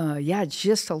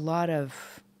 just a lot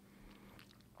of,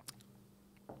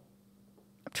 I'm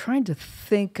trying to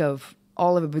think of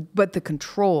all of it, but the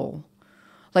control.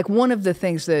 Like one of the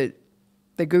things that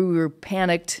we were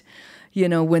panicked,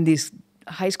 when these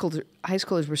high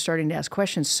schoolers were starting to ask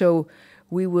questions. So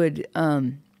we would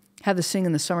have this thing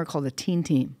in the summer called the Teen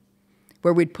Team,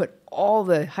 where we'd put all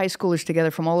the high schoolers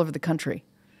together from all over the country.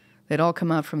 They'd all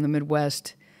come out from the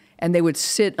Midwest, and they would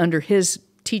sit under his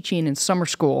teaching in summer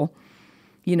school,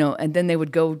 and then they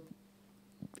would go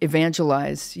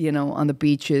evangelize, on the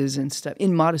beaches and stuff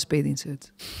in modest bathing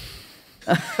suits.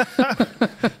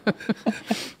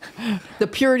 The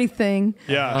purity thing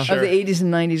of the 80s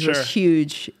and 90s was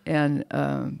huge. And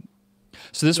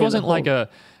so this wasn't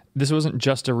this wasn't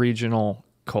just a regional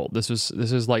cult. This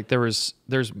is like there's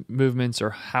movements or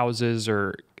houses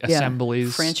or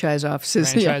assemblies, franchise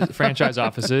offices, franchise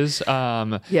offices.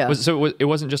 So it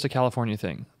wasn't just a California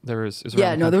thing. There was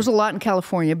there was a lot in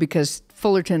California because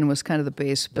Fullerton was kind of the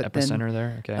base, but the epicenter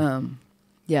there. Okay.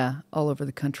 All over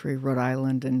the country, Rhode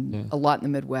Island, and a lot in the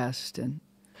Midwest, and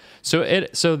so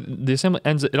the assembly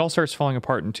ends. It all starts falling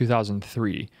apart in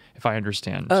 2003, if I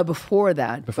understand. Before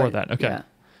that, okay.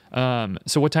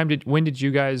 So when did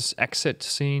you guys exit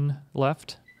scene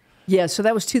left? Yeah, so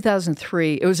that was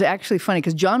 2003. It was actually funny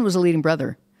because John was a leading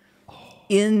brother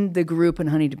in the group in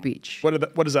Huntington Beach.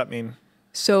 What does that mean?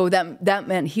 So that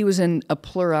meant he was in a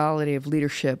plurality of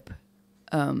leadership.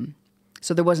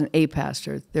 So there wasn't a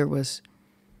pastor. There was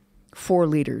 4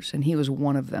 leaders, and he was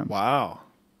one of them. Wow.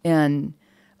 And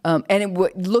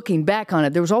looking back on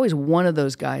it, there was always one of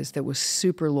those guys that was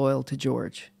super loyal to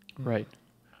George. Right.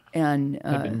 And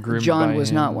John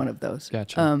was not one of those.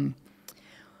 Gotcha.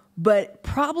 But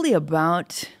probably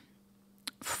about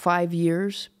 5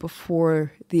 years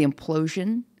before the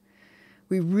implosion,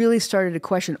 we really started to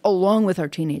question, along with our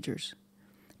teenagers,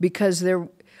 because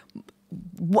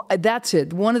that's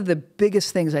it. One of the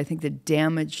biggest things I think that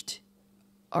damaged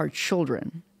our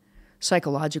children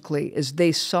psychologically is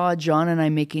they saw John and I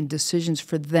making decisions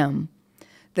for them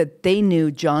that they knew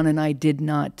John and I did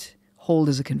not hold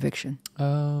as a conviction.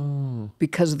 Oh.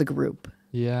 Because of the group.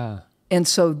 Yeah. And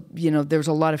so, there's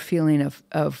a lot of feeling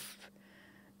of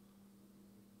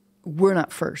we're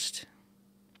not first.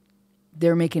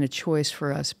 They're making a choice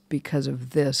for us because of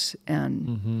this,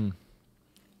 and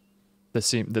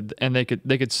and they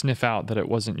could sniff out that it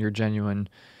wasn't your genuine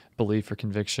belief or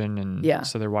conviction, and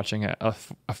so they're watching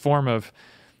a form of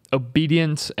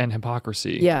obedience and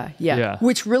hypocrisy. Yeah,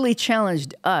 which really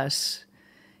challenged us,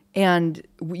 and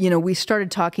we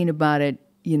started talking about it.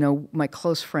 My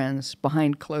close friends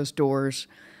behind closed doors,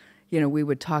 we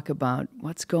would talk about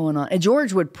what's going on. And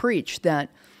George would preach that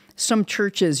some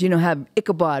churches, have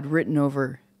Ichabod written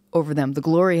over them. The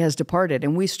glory has departed.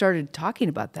 And we started talking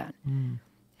about that.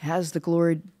 Has the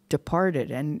glory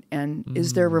departed? And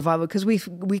is there revival? Because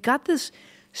we got this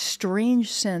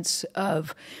strange sense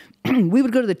of, we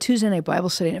would go to the Tuesday night Bible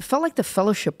study, and it felt like the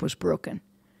fellowship was broken.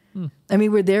 I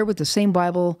mean, we're there with the same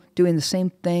Bible, doing the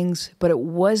same things, but it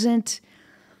wasn't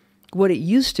what it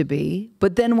used to be.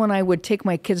 But then when I would take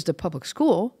my kids to public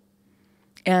school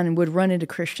and would run into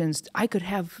Christians, I could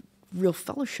have real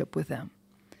fellowship with them.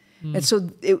 And so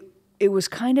it was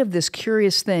kind of this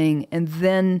curious thing. And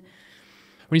then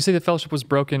when you say the fellowship was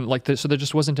broken, so there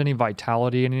just wasn't any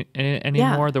vitality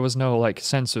anymore. Yeah. There was no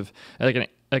sense of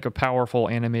like a powerful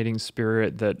animating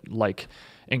spirit that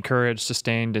encouraged,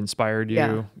 sustained, inspired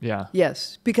you. Yeah.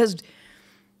 Yes, because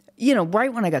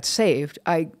right when I got saved,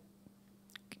 I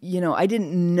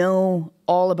didn't know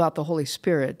all about the Holy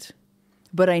Spirit,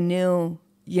 but I knew,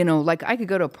 I could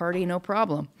go to a party, no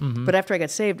problem. But after I got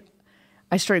saved,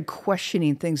 I started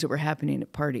questioning things that were happening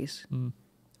at parties.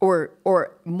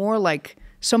 Or more like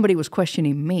somebody was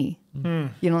questioning me.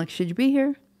 Should you be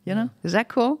here? Is that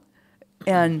cool?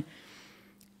 And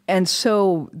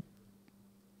so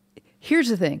here's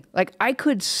the thing. I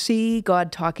could see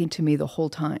God talking to me the whole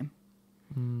time,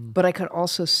 but I could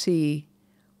also see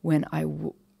when I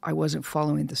wasn't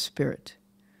following the Spirit.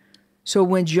 So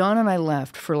when John and I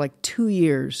left for 2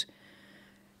 years,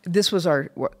 this was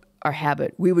our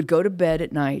habit. We would go to bed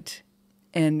at night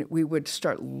and we would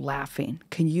start laughing.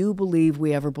 Can you believe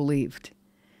we ever believed?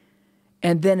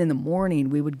 And then in the morning,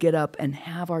 we would get up and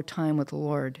have our time with the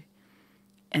Lord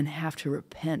and have to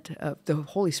repent. The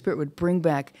Holy Spirit would bring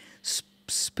back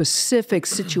specific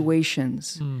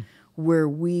situations where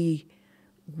we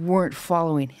weren't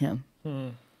following Him.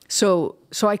 So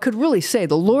I could really say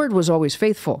the Lord was always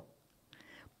faithful,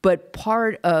 but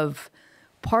part of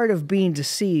being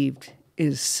deceived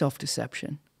is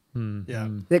self-deception.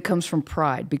 That comes from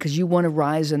pride because you want to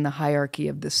rise in the hierarchy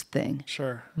of this thing.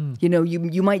 Sure.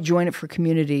 You might join it for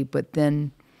community, but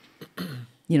then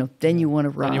then you want to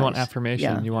rise. And you want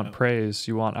affirmation, you want praise,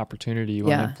 you want opportunity, you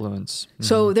want influence.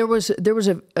 So there was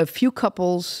a few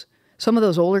couples, some of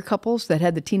those older couples that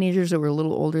had the teenagers that were a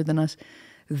little older than us,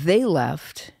 they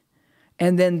left.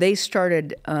 And then they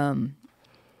started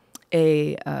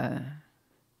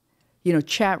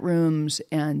chat rooms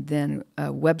and then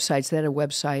websites. They had a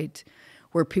website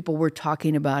where people were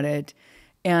talking about it.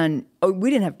 And we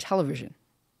didn't have television.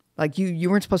 You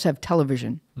weren't supposed to have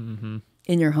television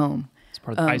in your home. It's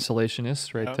part of the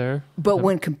isolationists right there. But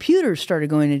when computers started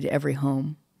going into every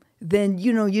home, then,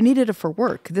 you needed it for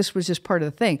work. This was just part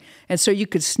of the thing. And so you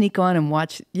could sneak on and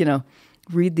watch,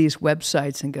 read these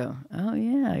websites and go, oh,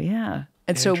 yeah.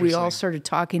 And so we all started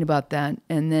talking about that.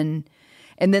 And then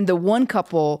the one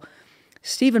couple,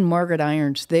 Steve and Margaret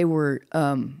Irons, they were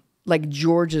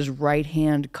George's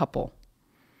right-hand couple.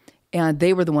 And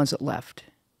they were the ones that left.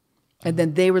 And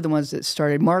then they were the ones that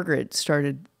started. Margaret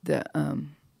started the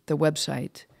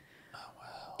website. Oh,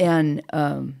 wow. And,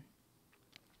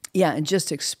 and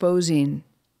just exposing,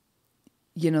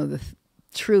 the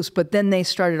truths. But then they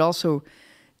started also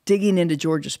digging into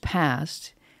George's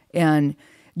past. And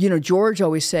George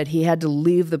always said he had to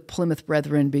leave the Plymouth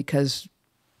Brethren because,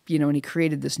 and he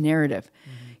created this narrative.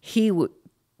 Mm-hmm.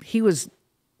 He was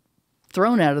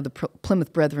thrown out of the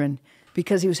Plymouth Brethren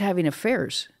because he was having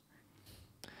affairs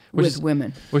with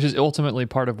women. Which is ultimately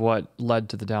part of what led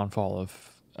to the downfall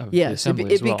of the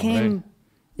assembly as well.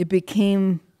 It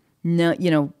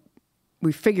became,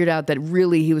 we figured out that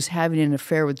really he was having an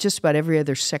affair with just about every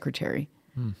other secretary.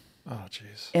 Oh,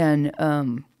 jeez.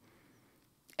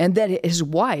 And that his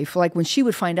wife, like when she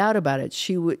would find out about it,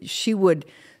 she would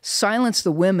silence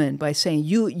the women by saying,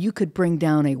 "You could bring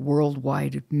down a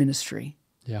worldwide ministry."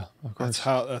 Yeah, of course.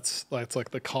 That's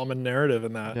like the common narrative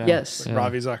in that. Yeah. Yes. Like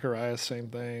Ravi Zacharias, same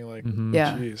thing. Like,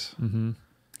 jeez. Mm-hmm.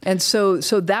 And so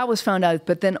that was found out.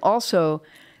 But then also,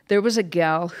 there was a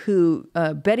gal who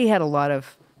Betty had a lot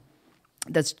of.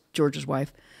 That's George's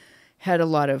wife. Had a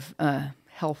lot of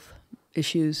health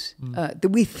issues that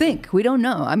we don't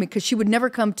know. I mean, because she would never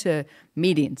come to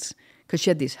meetings because she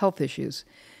had these health issues.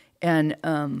 And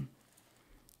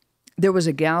there was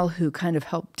a gal who kind of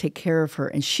helped take care of her.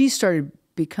 And she started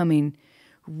becoming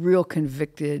real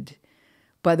convicted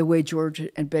by the way George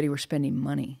and Betty were spending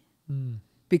money.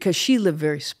 Because she lived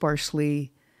very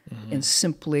sparsely and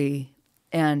simply.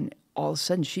 And all of a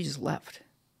sudden, she just left.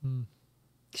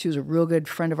 She was a real good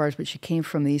friend of ours, but she came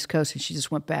from the East Coast and she just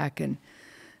went back and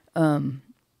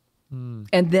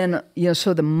then,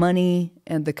 so the money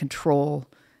and the control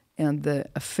and the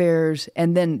affairs,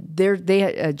 and then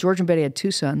George and Betty had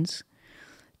two sons,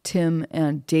 Tim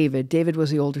and David. David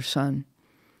was the older son,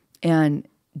 and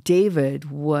David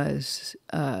was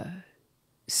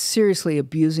seriously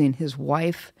abusing his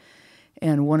wife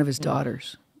and one of his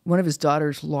daughters. One of his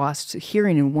daughters lost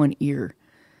hearing in one ear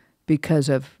because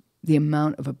of the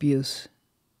amount of abuse.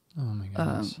 Oh my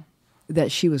goodness.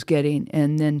 That she was getting,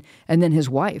 and then his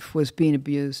wife was being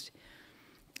abused.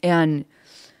 And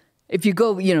if you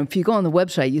go on the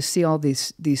website, you see all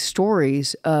these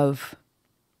stories of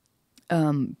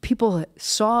people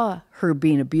saw her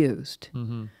being abused,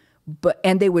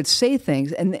 and they would say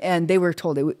things, and they were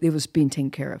told it was being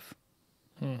taken care of,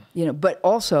 but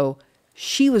also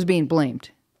she was being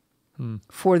blamed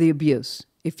for the abuse.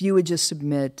 If you would just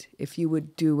submit, if you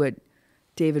would do what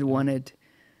David wanted.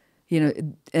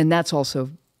 And that's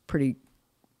also pretty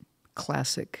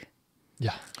classic.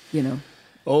 Yeah.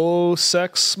 Oh,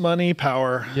 sex, money,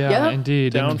 power. Yeah,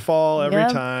 indeed. Downfall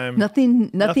every time. Nothing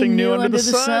new under the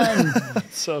sun.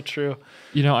 So true.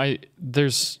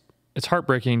 It's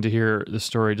heartbreaking to hear the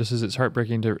story, just as it's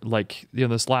heartbreaking to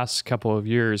this last couple of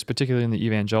years, particularly in the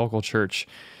evangelical church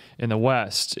in the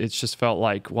West, it's just felt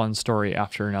like one story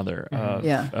after another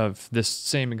of this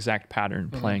same exact pattern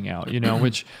playing out,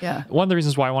 which one of the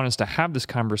reasons why I want us to have this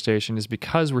conversation is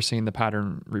because we're seeing the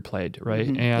pattern replayed,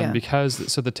 right? And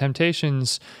so the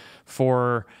temptations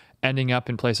for ending up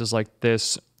in places like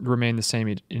this remain the same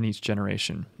in each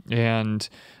generation. And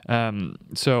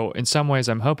so in some ways,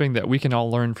 I'm hoping that we can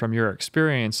all learn from your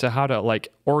experience to how to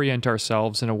orient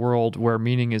ourselves in a world where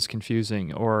meaning is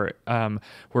confusing, or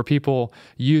where people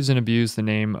use and abuse the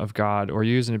name of God, or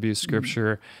use and abuse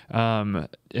Scripture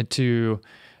to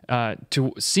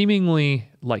seemingly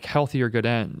healthy or good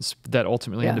ends that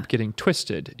ultimately end up getting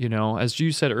twisted. As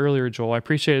you said earlier, Joel, I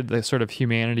appreciated the sort of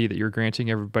humanity that you're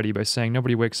granting everybody by saying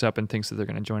nobody wakes up and thinks that they're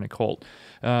going to join a cult.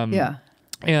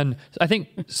 And I think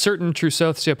certain true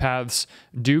sociopaths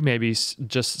do maybe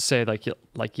just say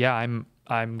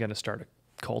I'm going to start a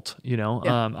cult,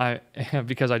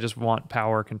 because I just want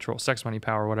power, control, sex, money,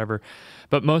 power, whatever.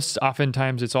 But most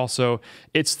oftentimes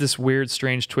it's this weird,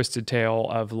 strange, twisted tale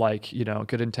of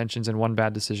good intentions and one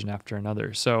bad decision after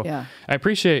another. So I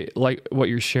appreciate what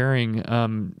you're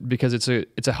sharing, because it's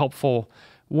a helpful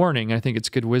warning. I think it's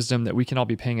good wisdom that we can all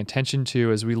be paying attention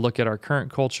to as we look at our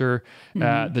current culture,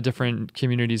 the different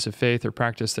communities of faith or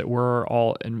practice that we're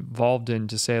all involved in,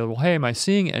 to say, well, hey, am I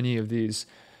seeing any of these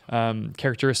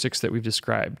characteristics that we've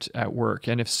described at work?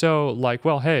 And if so,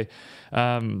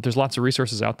 there's lots of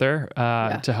resources out there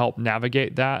to help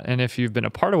navigate that. And if you've been a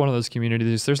part of one of those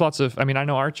communities, there's lots of, I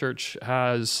know our church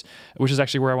has, which is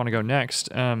actually where I want to go next.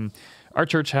 Our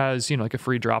church has, a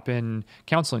free drop-in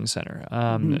counseling center,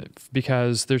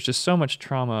 because there's just so much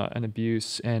trauma and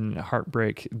abuse and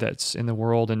heartbreak that's in the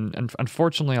world. And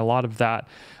unfortunately, a lot of that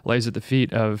lays at the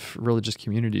feet of religious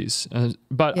communities.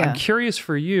 But I'm curious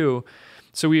for you.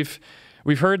 So we've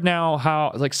heard now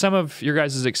how some of your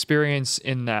guys' experience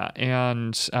in that,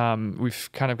 and we've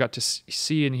kind of got to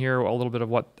see and hear a little bit of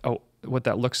what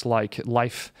that looks like,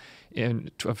 life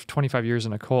of 25 years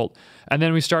in a cult. And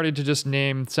then we started to just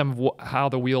name some of how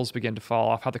the wheels begin to fall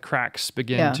off, how the cracks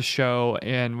begin to show,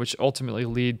 and which ultimately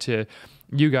lead to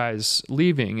you guys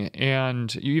leaving.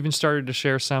 And you even started to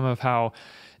share some of how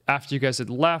after you guys had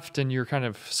left and you're kind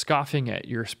of scoffing at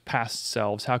your past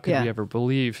selves, how could we ever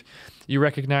believe? You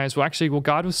recognize,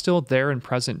 God was still there and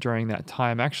present during that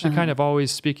time, actually kind of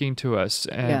always speaking to us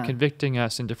and convicting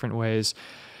us in different ways.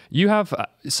 You have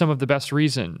some of the best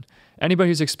reason. Anybody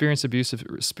who's experienced abusive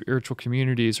spiritual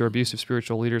communities or abusive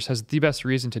spiritual leaders has the best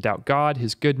reason to doubt God,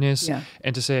 his goodness,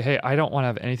 and to say, hey, I don't want to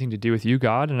have anything to do with you,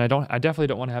 God, and I definitely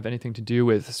don't want to have anything to do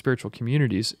with spiritual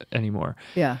communities anymore.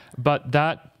 Yeah. But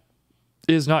that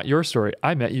is not your story.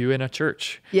 I met you in a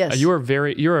church. Yes. You're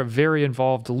a very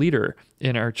involved leader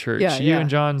in our church. You and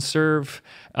John serve,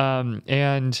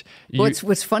 and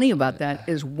what's funny about that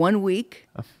is 1 week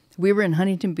we were in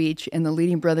Huntington Beach and the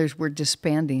Leading Brothers were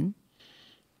disbanding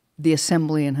the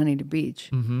assembly in Huntington Beach.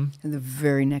 And the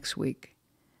very next week,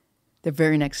 the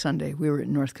very next Sunday, we were at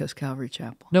North Coast Calvary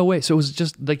Chapel. No way. So it was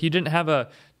just like you didn't have a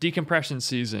decompression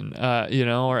season,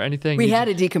 or anything? We had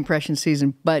a decompression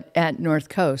season, but at North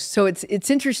Coast. So it's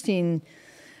interesting.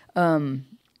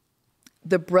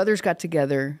 The brothers got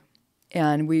together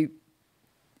and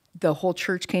the whole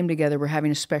church came together. We're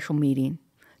having a special meeting.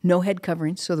 No head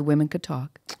coverings so the women could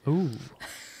talk. Ooh.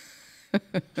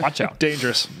 Watch out.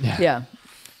 Dangerous. Yeah.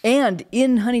 And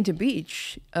in Huntington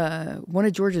Beach, one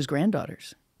of George's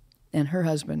granddaughters and her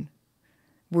husband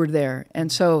were there.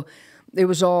 And so there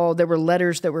were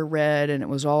letters that were read, and it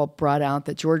was all brought out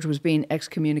that George was being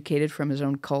excommunicated from his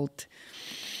own cult.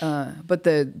 But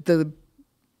the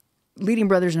Leading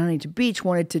Brothers in Huntington Beach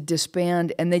wanted to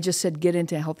disband, and they just said, get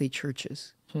into healthy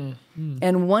churches.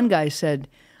 And one guy said,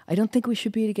 I don't think we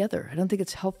should be together. I don't think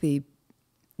it's healthy.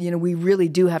 We really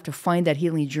do have to find that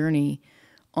healing journey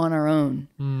on our own.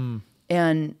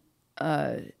 And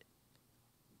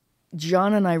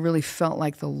John and I really felt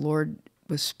like the Lord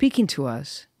was speaking to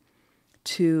us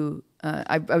to,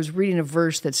 I was reading a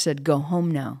verse that said, go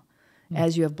home now,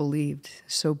 as you have believed,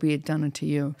 so be it done unto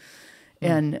you.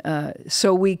 And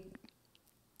so we,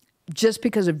 just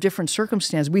because of different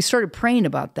circumstances, we started praying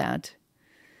about that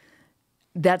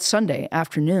Sunday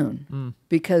afternoon,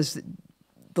 because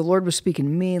the Lord was speaking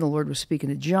to me, the Lord was speaking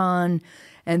to John,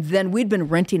 and then we'd been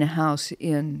renting a house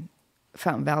in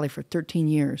Fountain Valley for 13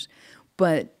 years.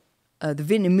 But the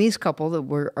Vietnamese couple that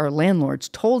were our landlords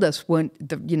told us when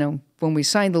we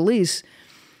signed the lease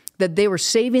that they were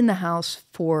saving the house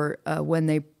for when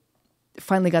they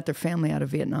finally got their family out of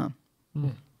Vietnam.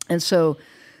 And so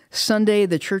Sunday,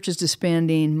 the church is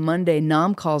disbanding. Monday,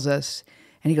 Nam calls us,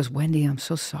 and he goes, Wendy, I'm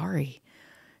so sorry.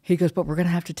 He goes, but we're going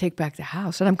to have to take back the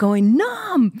house. And I'm going,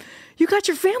 Nam, you got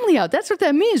your family out. That's what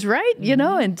that means, right?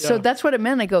 And so that's what it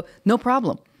meant. I go, no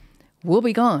problem. We'll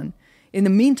be gone. In the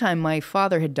meantime, my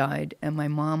father had died, and my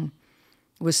mom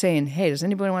was saying, hey, does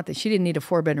anybody want this? She didn't need a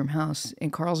 4-bedroom house in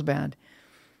Carlsbad.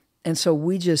 And so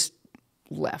we just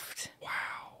left.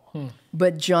 Wow.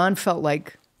 But John felt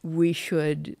like we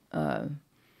should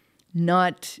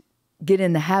not get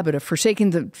in the habit of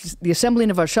forsaking the assembling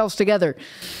of ourselves together.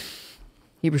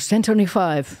 Hebrews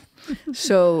 10:25.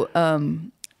 So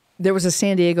there was a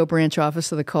San Diego branch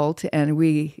office of the cult, and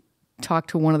we talked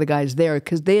to one of the guys there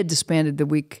because they had disbanded a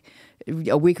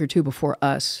week or two before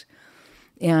us.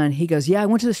 And he goes, yeah, I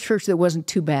went to this church that wasn't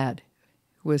too bad,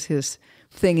 was his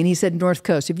thing. And he said, North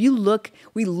Coast. If you look,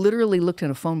 we literally looked in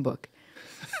a phone book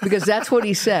because that's what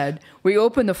he said. We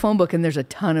opened the phone book and there's a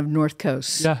ton of North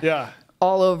Coasts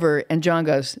all over. And John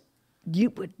goes, do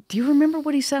you remember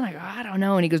what he said? I go, I don't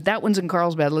know. And he goes, that one's in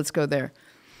Carlsbad. Let's go there.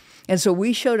 And so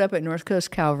we showed up at North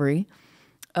Coast Calvary.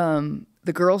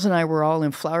 The girls and I were all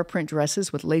in flower print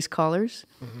dresses with lace collars.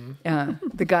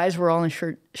 The guys were all in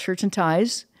shirts and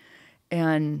ties.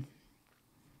 And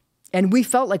we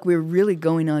felt like we were really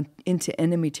going on into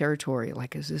enemy territory.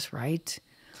 Like, is this right?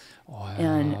 Wow.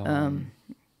 And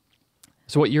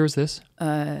so what year is this?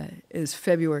 Is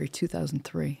February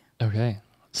 2003. Okay.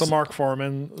 So Mark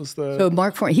Foreman was the... So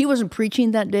Mark Foreman, he wasn't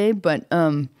preaching that day, but...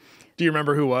 Do you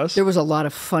remember who was? There was a lot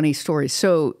of funny stories.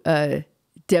 So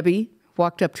Debbie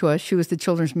walked up to us. She was the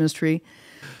children's ministry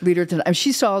leader at the time.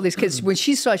 She saw all these kids. When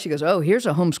she saw, she goes, oh, here's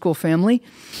a homeschool family.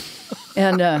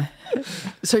 And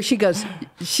so she goes,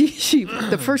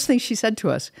 the first thing she said to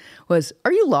us was,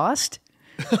 are you lost?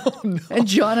 Oh, no. And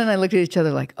John and I looked at each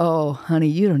other like, oh, honey,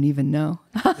 you don't even know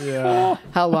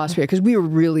how lost we are. Because we were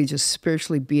really just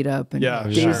spiritually beat up and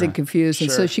dazed and confused.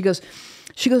 And so she goes,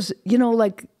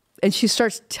 like, and she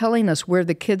starts telling us where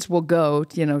the kids will go,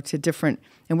 to different,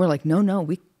 and we're like, no,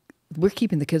 we're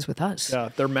keeping the kids with us. Yeah,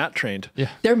 they're mat trained. Yeah,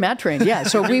 they're mat trained. Yeah,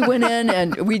 so we went in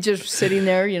and we just sitting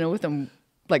there, with them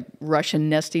like Russian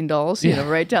nesting dolls,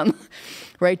 right down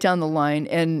the line.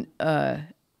 And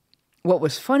what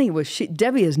was funny was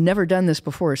Debbie has never done this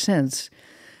before or since,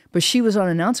 but she was on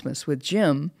announcements with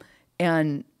Jim,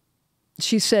 and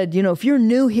she said, if you're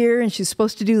new here, and she's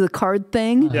supposed to do the card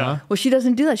thing. Yeah. Well, she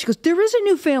doesn't do that. She goes, there is a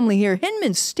new family here.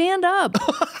 Hinman, stand up.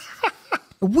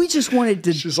 We just wanted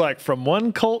to. She's like, from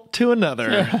one cult to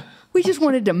another. Yeah. We just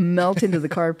wanted to melt into the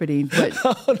carpeting, but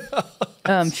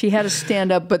she had to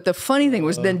stand up. But the funny thing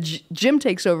was, then Jim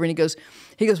takes over and he goes,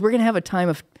 we're going to have a time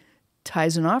of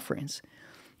tithes and offerings.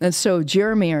 And so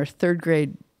Jeremy, our third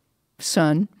grade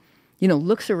son,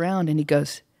 looks around and he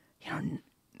goes,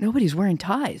 nobody's wearing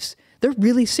ties. They're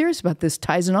really serious about this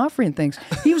tithes and offering things.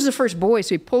 He was the first boy,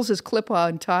 so he pulls his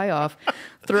clip-on tie off,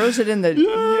 throws it in the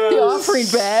offering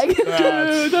bag.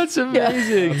 Dude, that's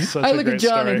amazing. That's such I a look at great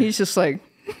John story. and he's just like,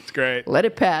 It's great. let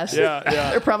it pass. Yeah.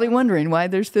 They're probably wondering why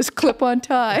there's this clip-on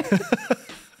tie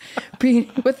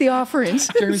with the offerings.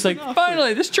 Jeremy's like,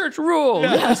 finally, this church rules.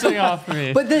 Get this thing off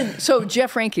me. But then, so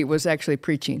Jeff Ranke was actually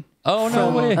preaching. Oh,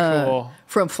 no way. Cool.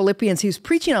 From Philippians. He was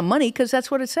preaching on money because that's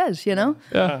what it says,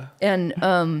 Yeah.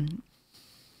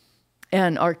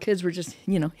 And our kids were just,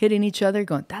 hitting each other,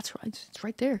 going, that's right, it's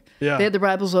right there. Yeah. They had the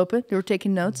Bibles open. They were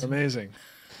taking notes. Amazing.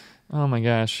 Oh my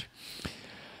gosh.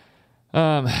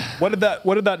 What did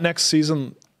that next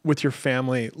season with your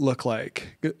family look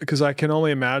like? Because I can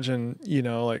only imagine,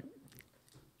 like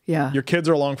Yeah. your kids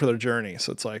are along for their journey.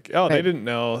 So it's like, oh, they Right. didn't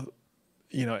know,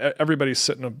 everybody's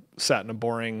sat in a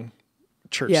boring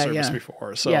church service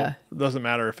before. So it doesn't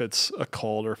matter if it's a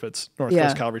cult or if it's North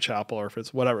Coast Calvary Chapel or if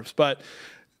it's whatever. But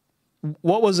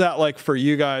what was that like for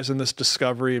you guys in this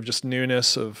discovery of just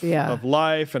newness of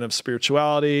life and of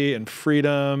spirituality and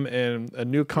freedom and a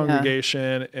new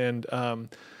congregation? And I'm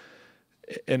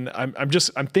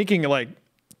thinking like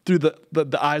through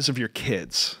the eyes of your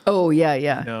kids. Oh, yeah,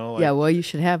 yeah. Well, you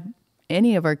should have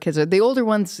any of our kids. The older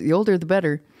ones, the older the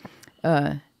better.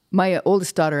 My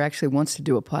oldest daughter actually wants to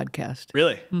do a podcast.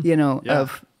 Really?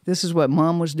 Of this is what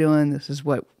mom was doing. This is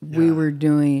what we were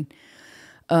doing.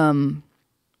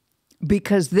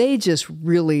 Because they just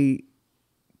really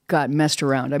got messed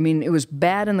around. I mean, it was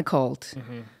bad in the cult,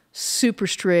 super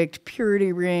strict,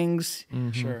 purity rings,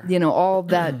 Sure. all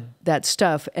that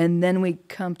stuff. And then we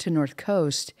come to North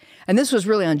Coast, and this was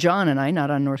really on John and I,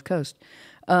 not on North Coast.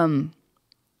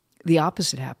 The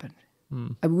opposite happened.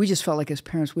 I mean, we just felt like as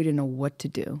parents, we didn't know what to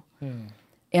do.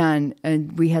 And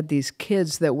we had these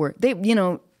kids that were,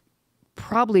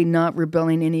 probably not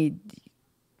rebelling any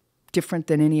different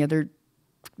than any other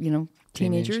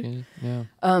teenager. Yeah.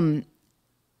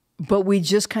 But we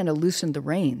just kind of loosened the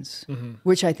reins,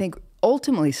 which I think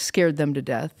ultimately scared them to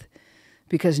death,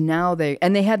 because now they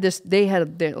had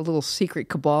a little secret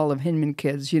cabal of Hinman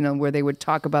kids, where they would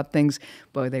talk about things,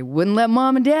 but they wouldn't let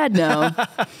mom and dad know.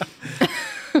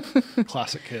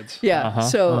 Classic kids. Yeah.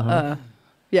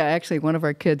 Actually one of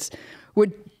our kids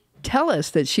would tell us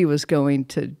that she was going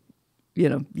to,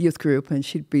 youth group, and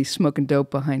she'd be smoking dope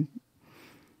behind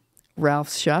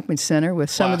Ralph's shopping center with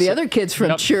some of the other kids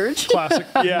from church. Classic,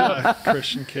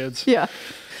 Christian kids. Yeah.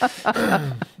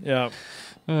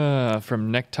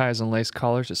 From neckties and lace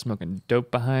collars to smoking dope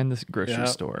behind the grocery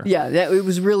store. Yeah, it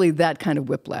was really that kind of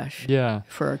whiplash. Yeah.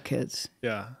 For our kids.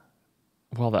 Yeah.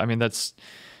 Well,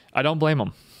 I don't blame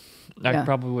them. I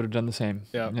probably would have done the same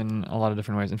in a lot of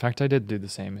different ways. In fact, I did do the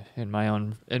same in my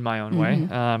own way.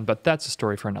 But that's a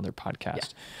story for another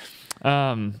podcast.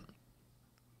 Yeah.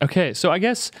 Okay, so I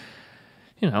guess,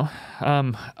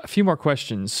 a few more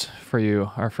questions for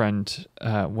you, our friend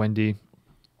Wendy.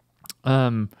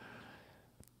 Ooh,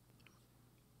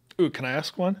 can I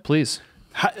ask one? Please.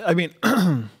 How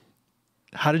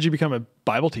did you become a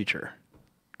Bible teacher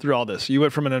through all this? You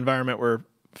went from an environment where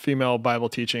female Bible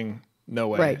teaching, no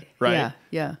way. Right.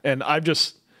 Yeah. And I've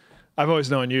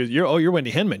always known you. You're Wendy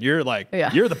Hinman. You're like,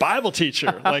 you're the Bible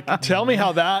teacher. Like, tell me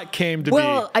how that came to be.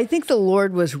 Well, I think the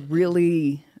Lord was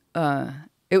really,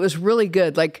 it was really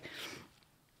good. Like,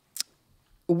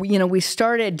 we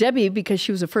started Debbie because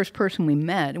she was the first person we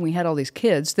met, and we had all these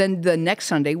kids. Then the next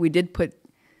Sunday we did put,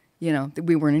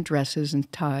 we weren't in dresses and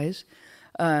ties.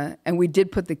 And we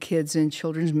did put the kids in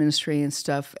children's ministry and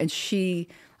stuff. And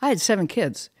I had 7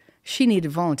 kids. She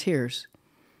needed volunteers.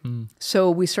 So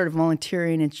we started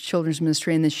volunteering in children's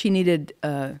ministry, and then she needed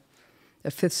a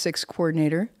 5th, 6th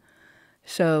coordinator.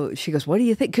 So she goes, what do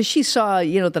you think? Because she saw,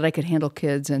 that I could handle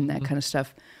kids and that kind of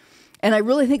stuff. And I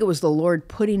really think it was the Lord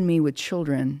putting me with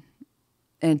children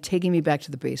and taking me back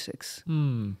to the basics.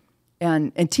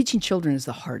 And teaching children is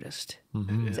the hardest.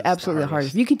 It's absolutely the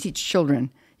hardest. If you can teach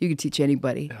children, You could teach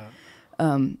anybody.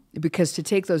 Because to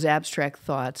take those abstract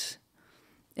thoughts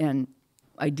and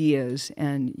ideas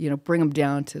and, bring them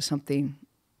down to something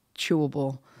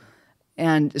chewable.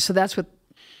 And so that's what,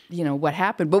 what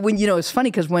happened. But when, it's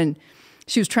funny because when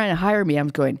she was trying to hire me, I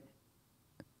was going,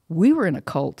 we were in a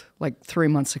cult like 3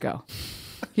 months ago,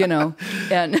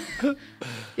 and,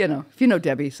 if you know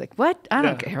Debbie, it's like, what? I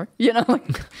don't care,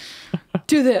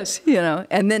 do this,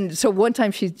 And then, so one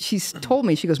time she told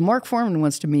me, she goes, Mark Foreman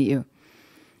wants to meet you.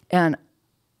 And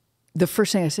the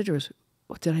first thing I said to her was,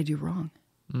 what did I do wrong?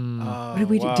 What did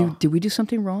we do? Did we do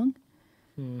something wrong?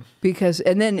 Because,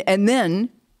 and then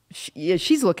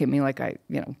she's looking at me like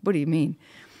what do you mean?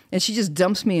 And she just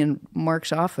dumps me in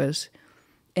Mark's office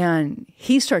and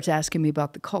he starts asking me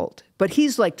about the cult, but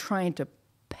he's like trying to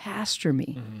pastor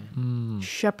me,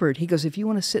 shepherd. He goes, if you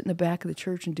want to sit in the back of the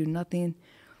church and do nothing,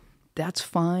 that's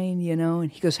fine,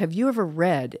 And he goes, have you ever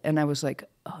read? And I was like,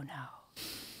 oh no.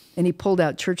 And he pulled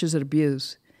out Churches That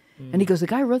Abuse. And he goes, the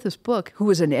guy who wrote this book, who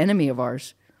was an enemy of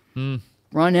ours, Ron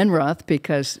Enroth,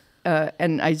 because,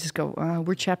 and I just go,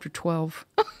 we're chapter 12.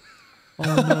 Oh,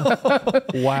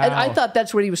 no. Wow. And I thought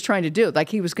that's what he was trying to do. Like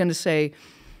he was going to say,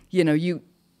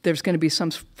 there's going to be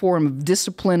some form of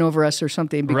discipline over us or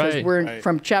something because we're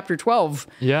from chapter 12.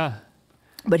 Yeah.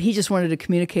 But he just wanted to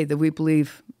communicate that we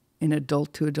believe in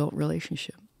adult-to-adult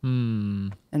relationship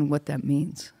and what that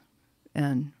means.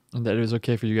 And that it was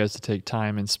okay for you guys to take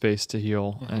time and space to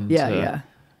heal. And yeah.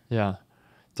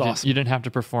 It's awesome. You didn't have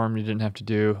to perform. You didn't have to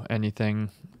do anything.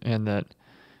 And that,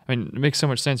 it makes so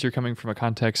much sense. You're coming from a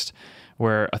context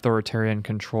where authoritarian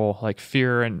control, like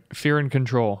fear and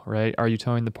control, right? Are you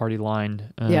towing the party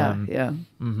line? Yeah.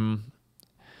 Mm-hmm.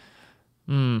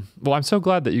 Well, I'm so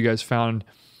glad that you guys found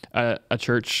a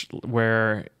church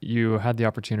where you had the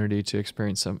opportunity to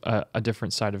experience a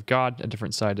different side of God, a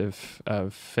different side of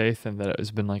faith, and that it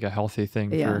has been like a healthy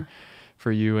thing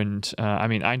for you. And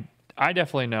I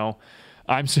definitely know.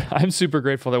 I'm super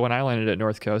grateful that when I landed at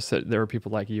North Coast that there were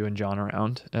people like you and John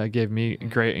around. Gave me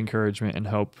great encouragement and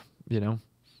hope.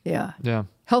 Yeah.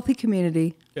 Healthy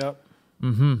community. Yep.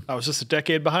 Mm-hmm. I was just a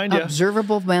decade behind you.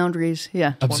 Observable boundaries.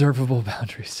 Yeah. Observable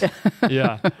boundaries.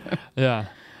 Yeah. Yeah.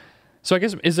 So I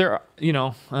guess, is there,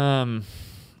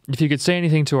 if you could say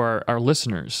anything to our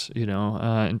listeners,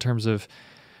 in terms of,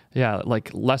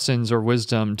 like lessons or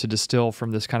wisdom to distill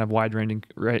from this kind of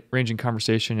wide-ranging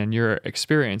conversation and your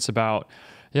experience about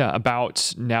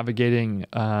navigating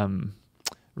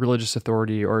religious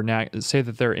authority, or say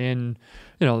that they're in,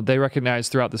 they recognize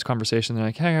throughout this conversation, they're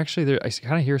like, hey, actually, I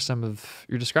kind of hear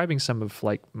you're describing some of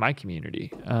like my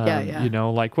community.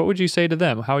 Like what would you say to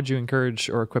them? How would you encourage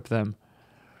or equip them?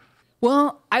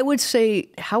 Well, I would say,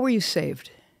 how were you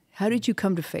saved? How did you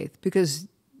come to faith? Because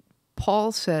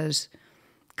Paul says,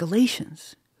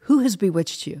 Galatians, who has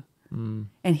bewitched you?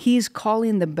 And he's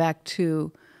calling them back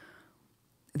to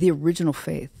the original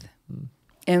faith.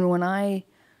 And when I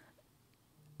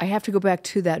have to go back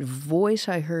to that voice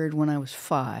I heard when I was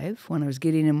 5, when I was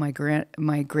getting in my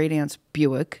great aunt's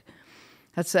Buick.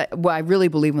 That's I really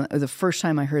believe the first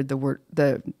time I heard the word,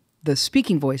 the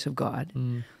speaking voice of God.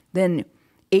 Then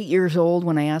 8 years old,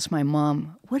 when I asked my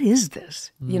mom, what is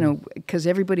this? Because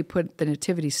everybody put the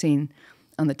nativity scene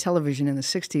on the television in the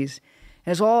 60s. It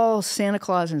was all Santa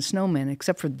Claus and snowmen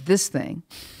except for this thing.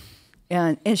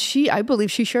 And I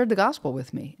believe she shared the gospel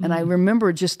with me. And I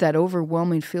remember just that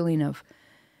overwhelming feeling of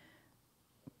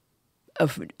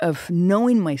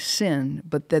knowing my sin,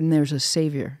 but then there's a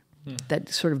Savior, that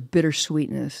sort of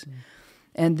bittersweetness.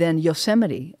 And then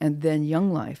Yosemite, and then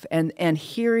Young Life. And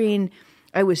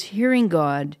I was hearing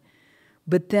God,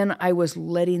 but then I was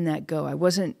letting that go. I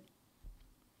wasn't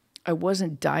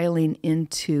dialing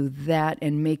into that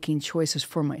and making choices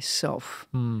for myself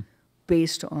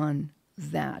based on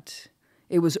that.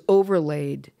 It was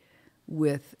overlaid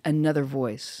with another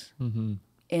voice.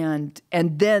 And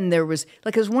then there was,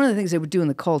 like, because one of the things they would do in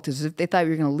the cult is if they thought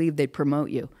you were going to leave, they'd promote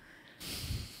you.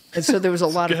 And so there was a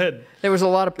lot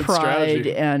of pride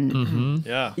and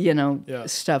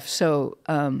stuff. So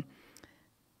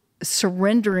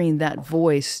surrendering that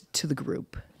voice to the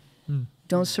group.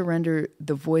 Don't surrender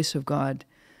the voice of God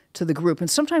to the group. And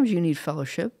sometimes you need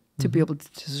fellowship to be able to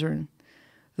discern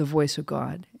the voice of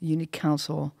God. You need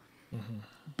counsel.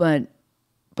 But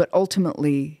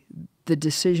ultimately, the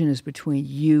decision is between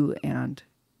you and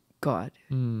God.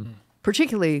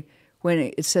 Particularly when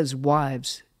it says,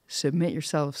 wives, submit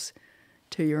yourselves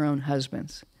to your own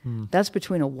husbands. That's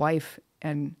between a wife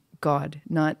and God.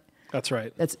 That's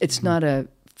right. It's not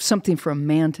something for a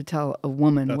man to tell a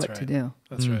woman to do.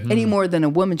 That's right. Any more than a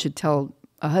woman should tell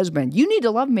a husband. You need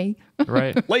to love me.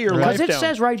 Right. Lay your life down. Because it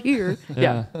says right here.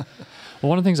 Yeah. Well,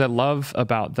 one of the things I love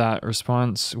about that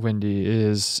response, Wendy,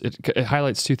 is it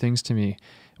highlights two things to me.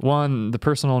 One, the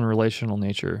personal and relational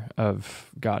nature of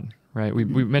God. Right. We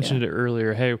mentioned it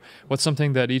earlier. Hey, what's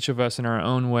something that each of us in our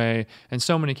own way and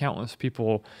so many countless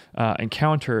people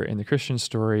encounter in the Christian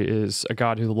story is a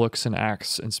God who looks and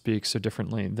acts and speaks so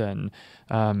differently than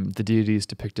the deities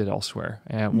depicted elsewhere.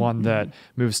 And one that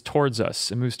moves towards us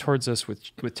and moves towards us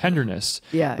with tenderness,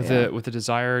 with a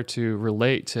desire to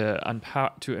relate, to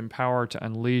empower, to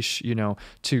unleash,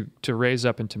 to raise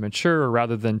up and to mature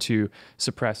rather than to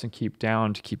suppress and keep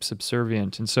down, to keep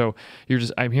subservient. And so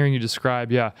I'm hearing you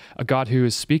describe, a God who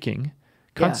is speaking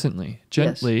constantly,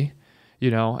 gently,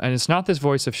 and it's not this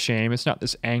voice of shame. It's not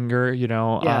this anger,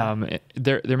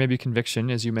 there may be conviction,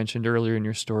 as you mentioned earlier in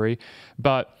your story,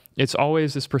 but it's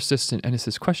always this persistent, and it's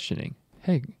this questioning.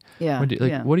 Hey, Wendy,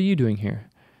 what are you doing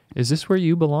here? Is this where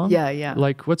you belong? Yeah.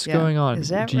 Like, what's going on? Is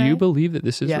that Do right? you believe that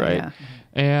this is right? Yeah.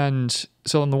 And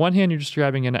so on the one hand, you're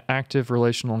describing an active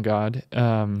relational God,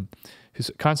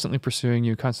 who's constantly pursuing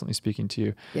you, constantly speaking to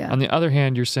you. Yeah. On the other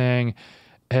hand, you're saying,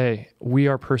 hey, we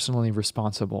are personally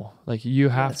responsible. Like, you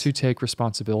have to take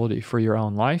responsibility for your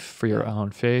own life, for your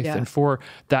own faith, and for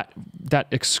that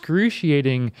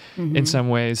excruciating, in some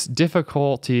ways,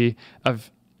 difficulty of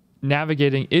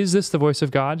navigating. Is this the voice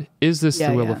of God? Is this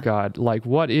the will of God? Like,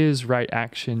 what is right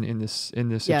action in this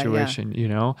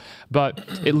situation? But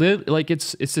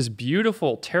it's this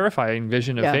beautiful, terrifying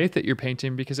vision of faith that you're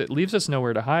painting, because it leaves us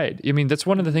nowhere to hide. I mean, that's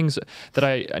one of the things that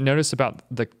I noticed about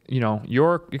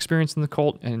your experience in the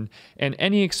cult and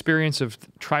any experience of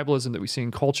tribalism that we see in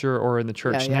culture or in the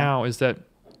church now, is that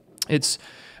it's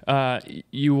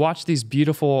you watch these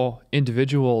beautiful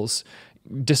individuals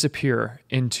disappear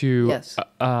into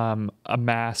a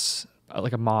mass,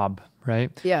 like a mob,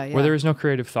 right? Where there is no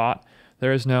creative thought,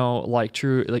 there is no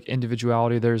true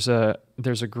individuality. There's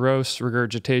a gross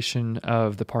regurgitation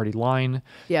of the party line,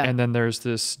 and then there's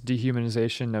this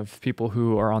dehumanization of people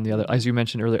who are on the other. As you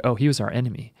mentioned earlier, he was our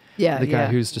enemy. The guy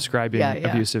who's describing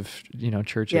abusive,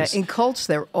 churches. In cults,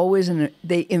 they're always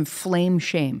they inflame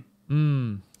shame.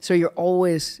 So you're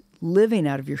always living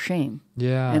out of your shame,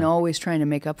 and always trying to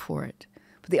make up for it.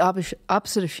 But the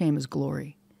opposite of shame is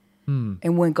glory.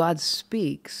 And when God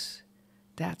speaks,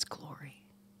 that's glory.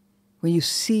 When you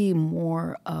see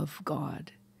more of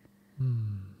God,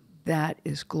 that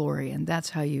is glory, and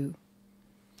that's how you.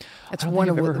 That's one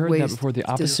of the ways. I've never heard that before. The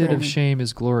opposite of shame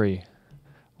is glory.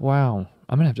 Wow,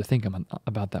 I'm gonna have to think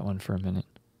about that one for a minute.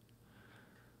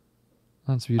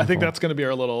 That's beautiful. I think that's going to be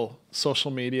our little social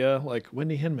media, like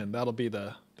Wendy Hinman. That'll be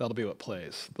what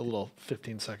plays, the little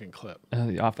 15-second clip.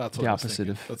 That's what the opposite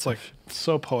of. That's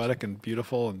so poetic and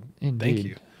beautiful, and Indeed. Thank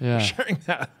you for sharing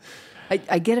that.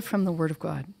 I get it from the Word of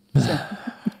God. So.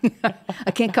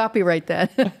 I can't copyright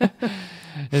that.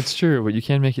 It's true, but you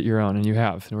can make it your own, and you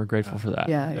have, and we're grateful for that.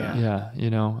 Yeah.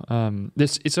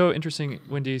 It's so interesting,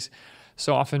 Wendy's.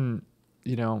 So often,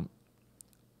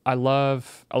 I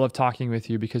love talking with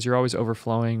you because you're always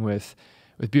overflowing with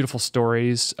beautiful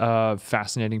stories of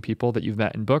fascinating people that you've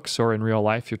met in books or in real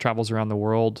life, your travels around the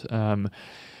world.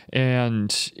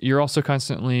 And you're also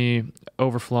constantly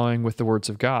overflowing with the words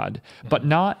of God, but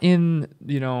not in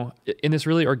this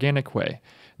really organic way,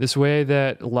 this way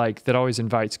that always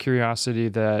invites curiosity,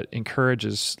 that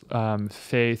encourages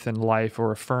faith and life,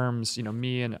 or affirms,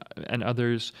 me and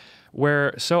others.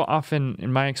 Where so often,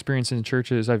 in my experience in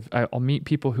churches, I'll meet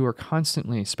people who are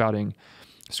constantly spouting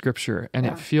scripture, and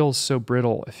it feels so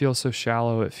brittle. It feels so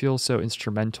shallow. It feels so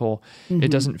instrumental.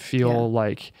 It doesn't feel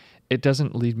like, it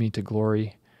doesn't lead me to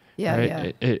glory.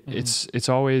 It's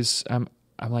always, I'm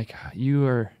like, you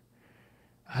are,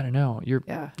 I don't know, you're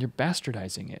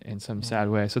bastardizing it in some sad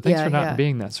way. So thanks for not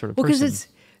being that sort of person.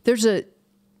 Because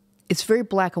it's very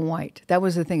black and white. That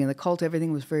was the thing. In the cult,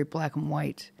 everything was very black and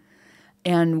white.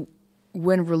 And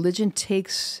when religion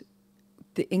takes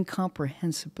the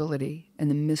incomprehensibility and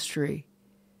the mystery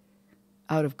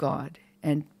out of God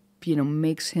and,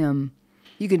 makes him,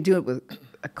 you can do it with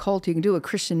a cult, you can do it with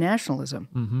Christian nationalism.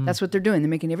 That's what they're doing. They're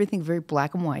making everything very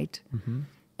black and white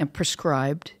and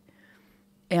prescribed.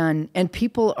 And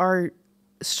people are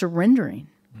surrendering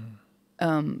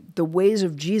the ways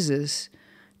of Jesus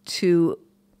to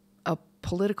a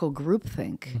political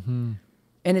groupthink.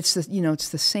 And it's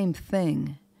the same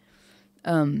thing.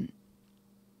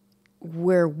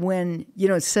 Where when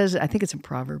it says, I think it's in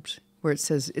Proverbs, where it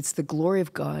says it's the glory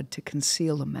of God to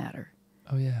conceal a matter.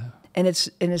 Oh yeah. And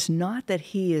it's not that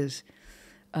he is,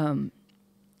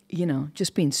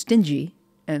 just being stingy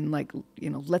and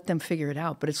let them figure it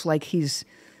out. But it's like he's,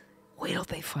 wait till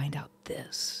they find out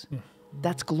this.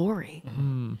 that's glory.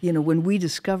 You know, when we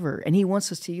discover, and he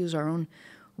wants us to use our own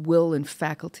will and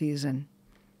faculties and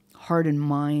heart and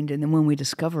mind, and then when we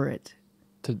discover it,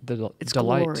 it's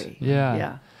delight. Glory.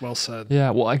 Yeah. Well said. Yeah.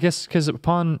 Well, I guess because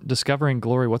upon discovering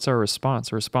glory, what's our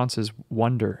response? Our response is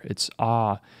wonder. It's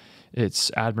awe.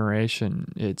 It's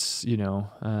admiration. It's, you know,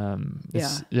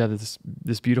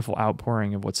 this beautiful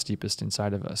outpouring of what's deepest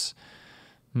inside of us.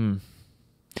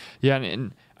 Yeah.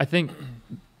 And I think,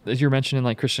 as you're mentioning,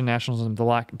 like Christian nationalism,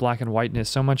 the black and whiteness,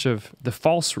 so much of the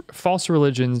false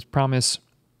religions promise,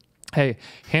 hey,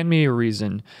 hand me a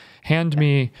reason, hand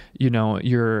me, you know,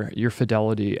 your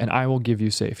fidelity, and I will give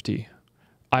you safety.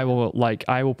 I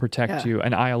will protect you,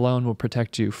 and I alone will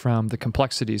protect you from the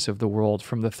complexities of the world,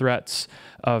 from the threats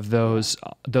of those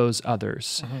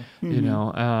others, you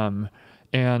know.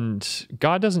 And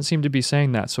God doesn't seem to be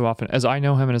saying that so often. As I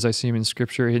know him and as I see him in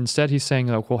Scripture, instead he's saying,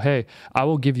 like, well, hey, I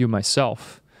will give you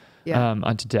myself.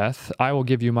 Unto death. I will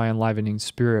give you my enlivening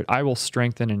spirit. I will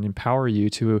strengthen and empower you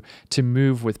to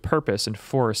move with purpose and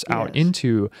force out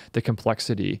into the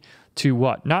complexity. To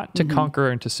what? Not to conquer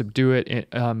and to subdue it,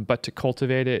 but to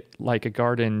cultivate it like a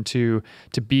garden, to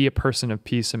be a person of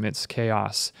peace amidst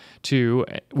chaos,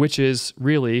 which is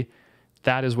really,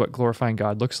 that is what glorifying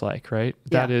God looks like, right?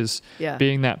 That is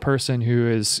being that person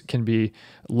who can be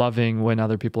loving when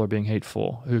other people are being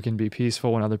hateful, who can be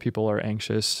peaceful when other people are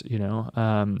anxious, you know?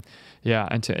 And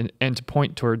to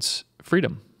point towards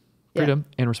freedom and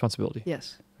responsibility.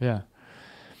 Yes. Yeah.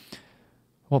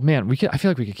 Well, man, I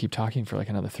feel like we could keep talking for like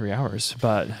another 3 hours,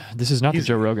 but this is not the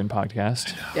Joe Rogan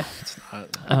podcast. Yeah. It's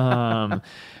not.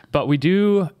 But we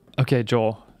do. Okay,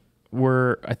 Joel,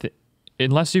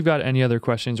 unless you've got any other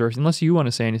questions or unless you want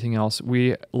to say anything else,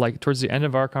 we towards the end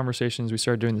of our conversations, we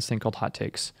started doing this thing called hot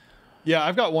takes. Yeah,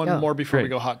 I've got one more before we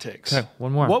go hot takes. Okay,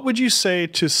 one more. What would you say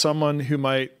to someone who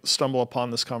might stumble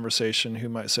upon this conversation, who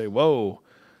might say, whoa,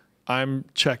 I'm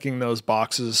checking those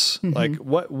boxes. Like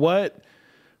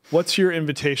what's your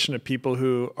invitation to people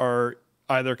who are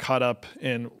either caught up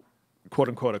in quote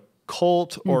unquote a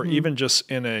cult or even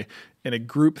just in a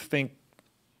group think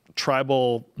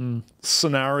tribal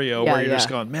scenario where you're just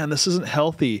going, man, this isn't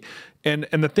healthy. And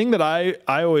the thing that I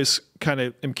always kind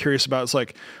of am curious about is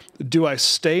like, do I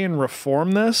stay and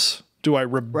reform this? Do I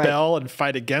rebel and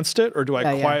fight against it? Or do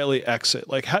I quietly exit?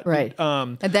 Like,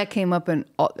 and that came up in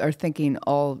our thinking,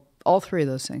 all three of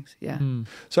those things. Yeah.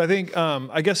 So I think,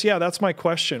 I guess, that's my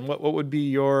question. What would be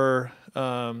your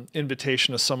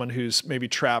invitation to someone who's maybe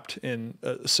trapped in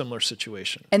a similar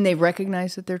situation? And they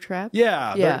recognize that they're trapped?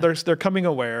 Yeah. They're becoming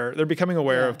aware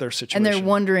of their situation. And they're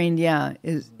wondering,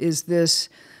 is this,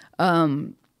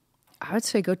 I would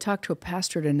say go talk to a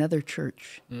pastor at another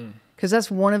church. Because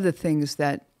that's one of the things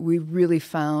that we really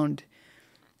found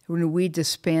when we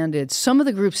disbanded. Some of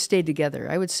the groups stayed together.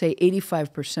 I would say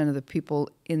 85% of the people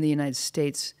in the United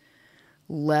States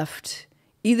left,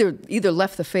 either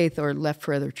left the faith or left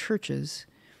for other churches,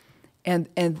 and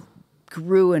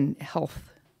grew in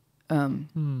health.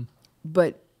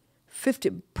 But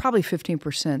probably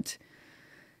 15%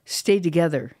 stayed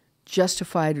together,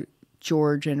 justified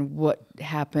George and what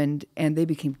happened, and they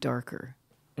became darker,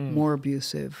 more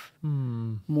abusive,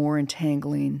 more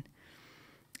entangling.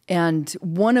 And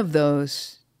one of the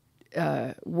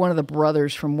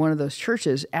brothers from one of those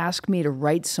churches asked me to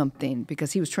write something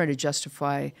because he was trying to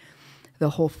justify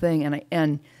the whole thing.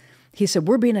 And he said,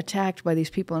 we're being attacked by these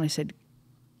people. And I said,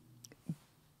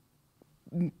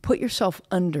 put yourself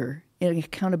under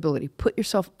accountability. Put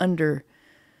yourself under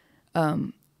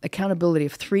accountability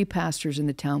of 3 pastors in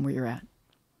the town where you're at.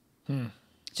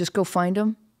 Just go find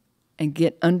them and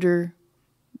get under,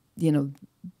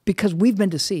 because we've been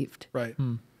deceived. Right.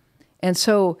 And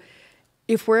so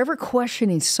if we're ever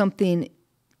questioning something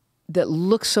that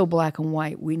looks so black and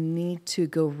white, we need to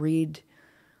go read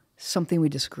something we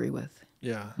disagree with.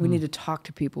 Yeah. We need to talk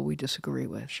to people we disagree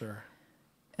with. Sure.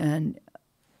 And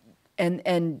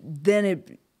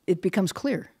then it becomes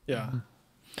clear. Yeah.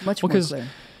 Much more clear.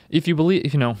 If you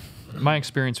believe, my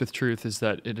experience with truth is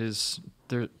that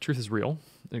truth is real.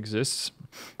 It exists.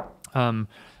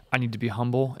 I need to be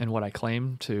humble in what I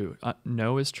claim to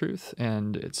know is truth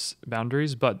and its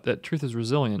boundaries, but that truth is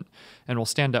resilient and will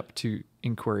stand up to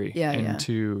inquiry and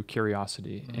to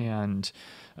curiosity. And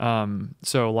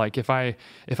so, like, if I'm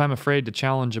afraid to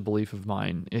challenge a belief of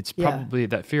mine, it's probably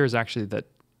that fear is actually that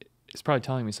it's probably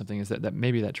telling me something is that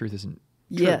maybe that truth isn't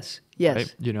true. Yes, right?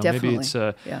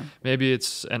 definitely. Maybe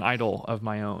it's an idol of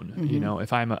my own.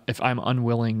 If I'm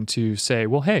unwilling to say,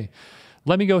 well, hey,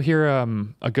 let me go hear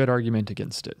a good argument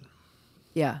against it.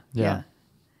 Yeah.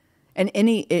 And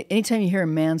anytime you hear a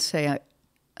man say,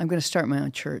 I'm going to start my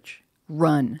own church,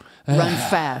 run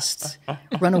fast,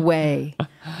 run away.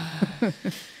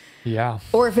 Yeah.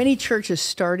 Or if any church is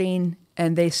starting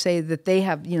and they say that they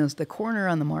have, the corner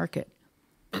on the market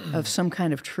of some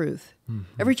kind of truth. Mm-hmm.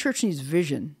 Every church needs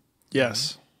vision.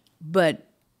 Yes. But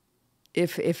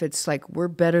if it's like, we're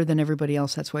better than everybody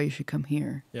else, that's why you should come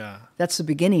here. Yeah. That's the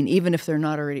beginning, even if they're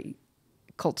not already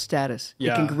cult status.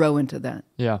 Yeah. It can grow into that.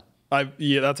 Yeah.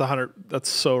 That's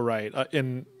so right.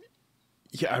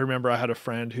 I remember I had a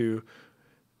friend who,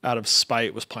 out of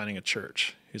spite, was planning a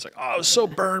church. He's like, I was so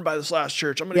burned by this last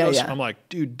church. I'm going to go. Yeah. I'm like,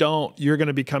 dude, don't. You're going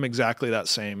to become exactly that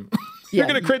same. You're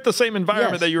going to create the same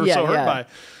environment that you were so hurt by.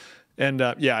 And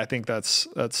I think that's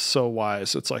so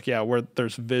wise. It's like, where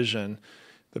there's vision,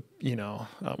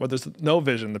 where there's no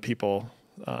vision, the people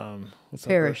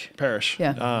perish.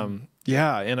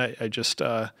 Yeah. And I just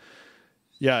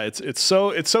it's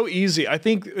so easy. I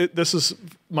think this is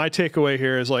my takeaway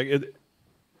here is like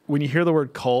when you hear the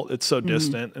word cult, it's so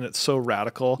distant and it's so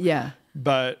radical. Yeah.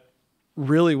 But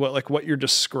really what you're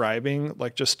describing,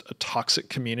 like just a toxic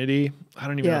community, I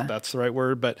don't even know if that's the right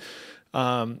word, but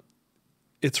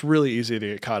it's really easy to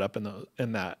get caught up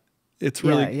in that. It's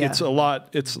really it's a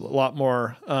lot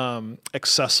more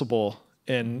accessible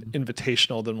and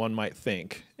invitational than one might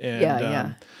think.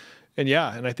 And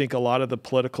and I think a lot of the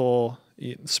political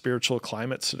spiritual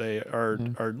climates today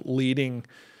are leading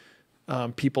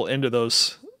people into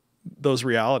those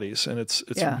realities, and it's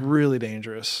really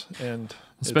dangerous, and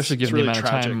especially given really the amount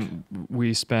tragic. of time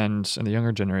we spend, and the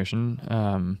younger generation,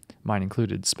 mine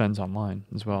included, spends online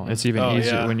as well. It's even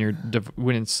easier when you're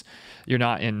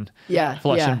not in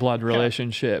flesh and blood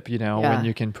relationship. When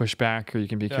you can push back or you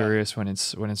can be curious when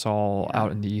it's all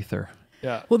out in the ether.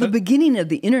 Yeah. Well, the beginning of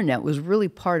the internet was really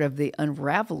part of the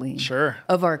unraveling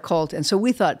of our cult, and so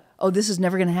we thought, this is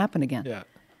never going to happen again. Yeah.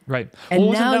 Right.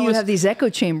 And now you have these echo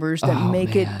chambers that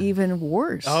make it even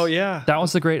worse. Oh, yeah. That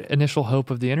was the great initial hope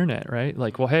of the internet, right?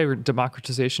 Like, well, hey,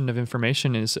 democratization of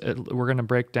information is, we're going to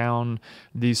break down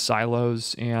these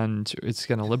silos and it's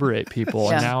going to liberate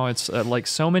people. And now it's like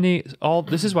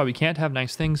this is why we can't have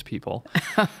nice things, people.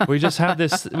 We just have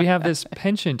this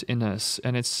penchant in us,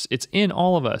 and it's in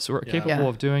all of us. We're capable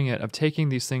of doing it, of taking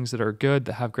these things that are good,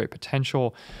 that have great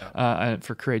potential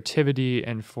for creativity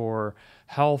and for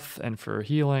health and for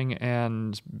healing,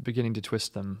 and beginning to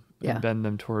twist them and bend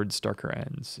them towards darker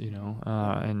ends,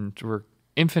 and we're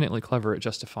infinitely clever at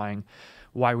justifying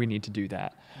why we need to do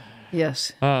that.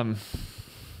 Yes. Well,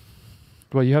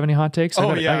 you have any hot takes?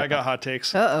 I got hot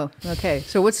takes. Okay.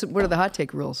 So what are the hot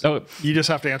take rules? Oh, you just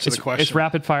have to answer the question. It's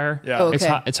rapid fire. Yeah.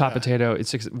 It's hot potato.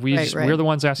 We're the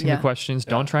ones asking the questions.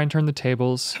 Don't try and turn the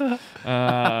tables.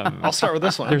 I'll start with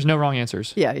this one. There's no wrong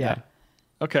answers. Yeah.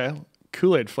 Okay.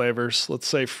 Kool-Aid flavors. Let's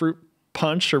say fruit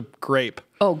punch or grape.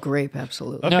 Oh, grape,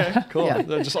 absolutely. Okay, cool.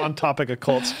 Just on topic of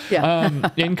cults. Yeah.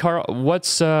 In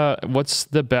what's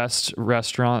the best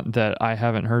restaurant that I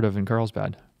haven't heard of in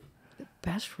Carlsbad? The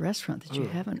best restaurant that you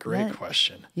haven't Great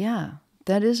question. Yeah,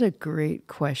 that is a great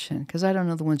question, because I don't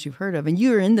know the ones you've heard of, and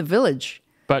you're in the village.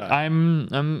 But I'm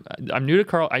new to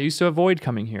Carl. I used to avoid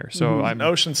coming here, so I'm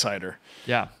Oceansider.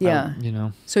 Yeah.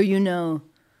 So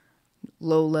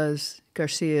Lola's,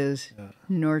 Garcia's,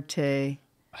 Norte. I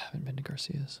haven't been to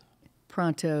Garcia's.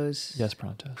 Pronto's. Yes,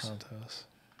 Pronto's.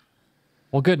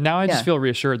 Well, good. Now I just feel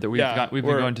reassured that we've been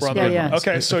going to some good ones.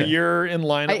 Okay, so you're in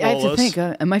line at I Lola's. have to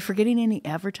think, am I forgetting any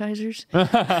advertisers?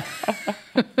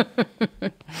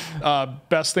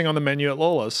 Best thing on the menu at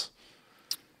Lola's?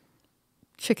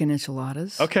 Chicken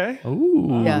enchiladas. Okay.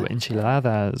 Ooh,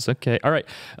 enchiladas. Okay. All right.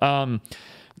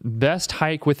 Best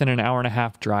hike within an hour and a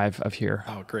half drive of here?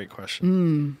 Oh, great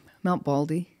question. Mount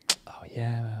Baldy. Oh,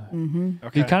 yeah. Mm-hmm.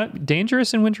 Okay. It's kind of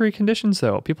dangerous in wintry conditions,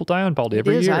 though. People die on Baldy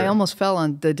every year. I almost fell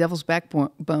on the Devil's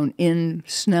Backbone in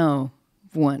snow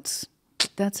once.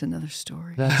 That's another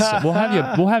story. We'll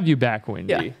have you back,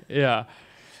 Wendy. Yeah.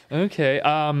 Okay.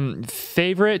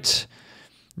 Favorite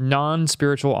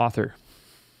non-spiritual author?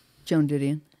 Joan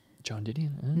Didion. John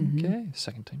Didion. Okay.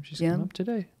 Second time she's come up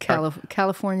today.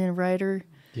 Californian writer.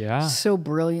 Yeah. So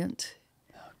brilliant.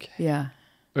 Okay. Yeah.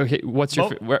 Okay. What's your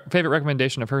favorite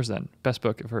recommendation of hers then? Best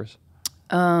book of hers?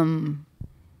 The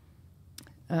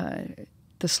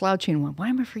Slouching one. Why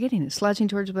am I forgetting it? Slouching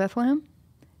Towards Bethlehem?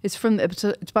 It's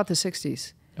about the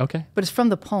 60s. Okay. But it's from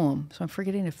the poem, so I'm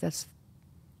forgetting if that's...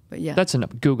 But yeah. That's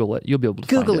enough. Google it. You'll be able to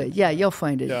Google find it. Yeah, you'll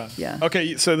find it. Yeah.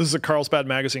 Okay, so this is a Carlsbad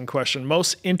Magazine question.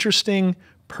 Most interesting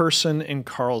person in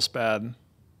Carlsbad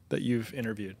that you've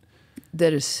interviewed?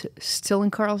 That is still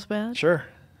in Carlsbad? Sure.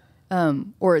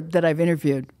 Or that I've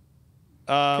interviewed?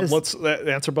 Let's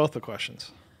answer both the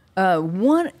questions.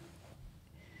 One...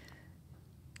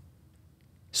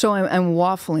 So I'm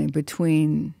waffling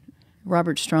between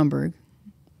Robert Stromberg,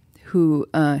 who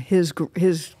his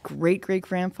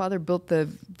great-great-grandfather built the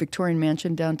Victorian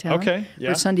mansion downtown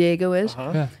where San Diego is.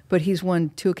 Yeah. But he's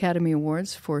won 2 Academy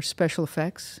Awards for special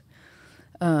effects.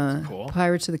 Cool.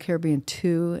 Pirates of the Caribbean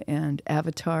 2 and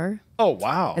Avatar. Oh,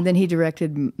 wow. And then he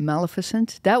directed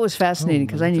Maleficent. That was fascinating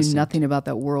because I knew nothing about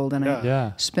that world, and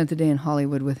I spent the day in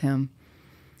Hollywood with him.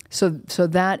 So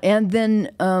that, and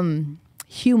then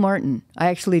Hugh Martin. I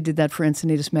actually did that for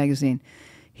Encinitas Magazine.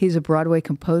 He's a Broadway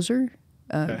composer,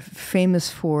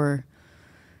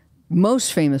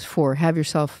 most famous for Have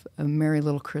Yourself a Merry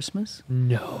Little Christmas.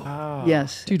 No. Oh.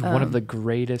 Yes. Dude, one of the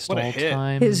greatest all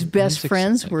time. His best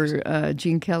friends were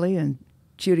Gene Kelly and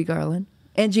Judy Garland,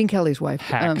 and Gene Kelly's wife.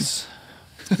 Hacks.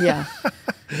 Yeah.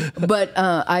 But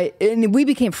we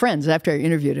became friends after I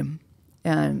interviewed him,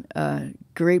 and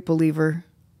great believer.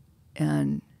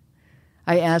 And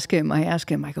I asked him,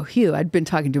 I go, Hugh, I'd been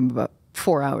talking to him about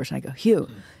 4 hours, and I go, Hugh,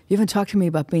 you haven't talked to me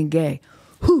about being gay.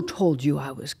 Who told you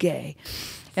I was gay?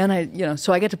 And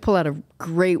so I get to pull out a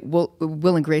great Will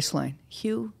and Grace line.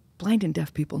 Hugh, blind and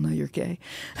deaf people know you're gay.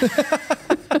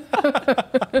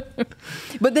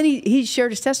 But then he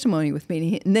shared his testimony with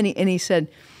me, and he said,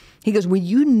 he goes, when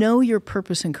you know your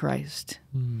purpose in Christ,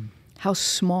 how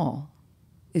small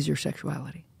is your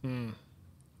sexuality?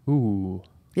 Ooh.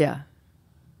 Yeah.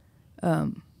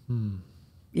 What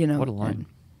a line.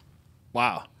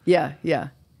 Wow. Yeah.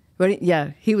 But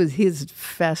he's a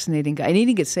fascinating guy. And he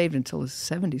didn't get saved until his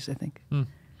 70s, I think.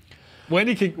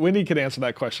 Wendy could answer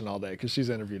that question all day because she's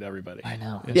interviewed everybody. I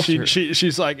know. And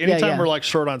she's like, anytime we're like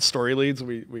short on story leads,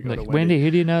 we go like, to Wendy,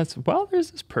 who do you know? Well,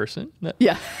 there's this person.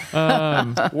 Yeah.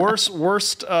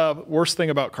 Worst thing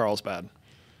about Carlsbad.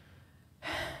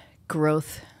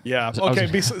 Growth. Yeah. Okay.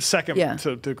 Be second Yeah.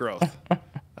 to growth.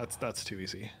 That's too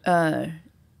easy.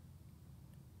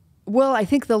 Well, I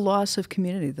think the loss of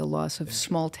community, the loss of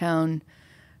small town.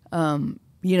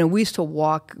 We used to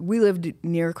walk. We lived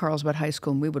near Carlsbad High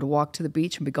School, and we would walk to the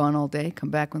beach and be gone all day, come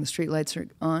back when the streetlights are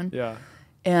on. Yeah.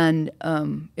 And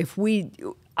we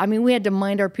had to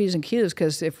mind our P's and Q's,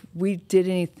 because if we did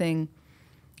anything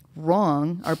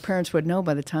wrong, our parents would know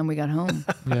by the time we got home.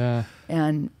 Yeah.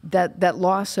 And that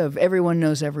loss of everyone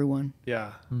knows everyone.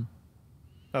 Yeah.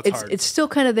 That's hard. It's still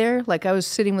kind of there. Like, I was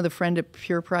sitting with a friend at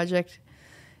Pure Project,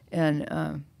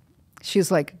 and she was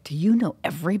like, "Do you know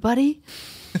everybody?"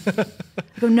 I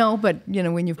go, "No, but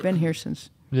when you've been here since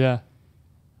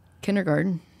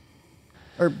kindergarten,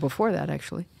 or before that,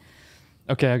 actually."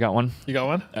 Okay, I got one. You got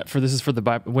one? This is for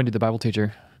Wendy, the Bible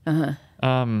teacher.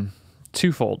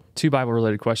 Twofold, 2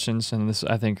 Bible-related questions, and this,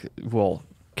 I think, will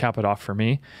cap it off for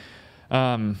me.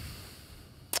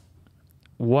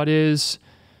 What is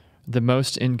the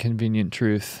most inconvenient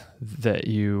truth that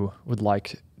you would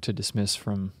like to dismiss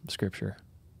from Scripture?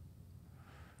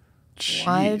 Jeez.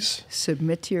 Wives,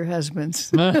 submit to your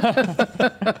husbands. It's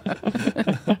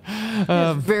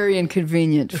very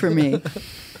inconvenient for me.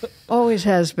 Always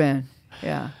has been.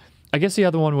 Yeah. I guess the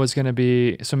other one was going to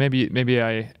be, so maybe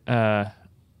I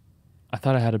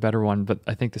thought I had a better one, but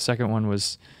I think the second one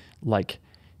was, like,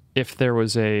 if there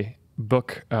was a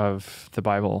book of the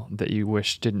Bible that you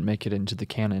wish didn't make it into the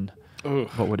canon,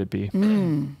 what would it be?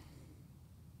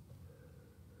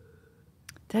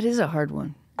 That is a hard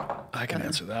one. I can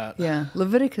answer that. Yeah,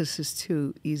 Leviticus is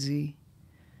too easy.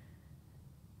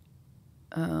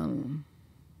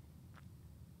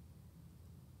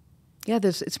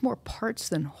 It's more parts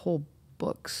than whole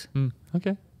books.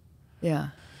 Okay. Yeah.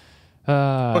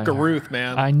 Book of Ruth,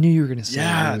 man. I knew you were going to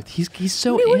say Ruth. He's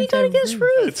so what do you got against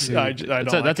Ruth?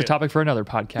 That's a topic for another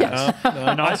podcast.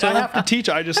 And also, I have to teach.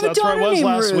 That's where I was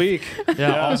last week.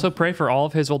 Yeah. Also, pray for all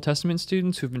of his Old Testament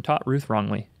students who've been taught Ruth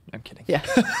wrongly. I'm kidding. Yeah.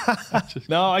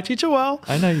 No, I teach it well.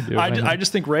 I know you do. I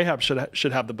just think Rahab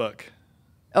should have the book.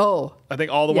 Oh. I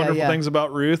think all the wonderful things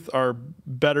about Ruth are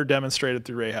better demonstrated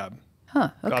through Rahab.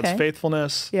 Huh. Okay. God's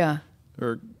faithfulness. Yeah.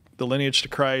 Or the lineage to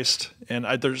Christ, and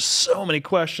there's so many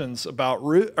questions about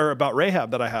Ruth or about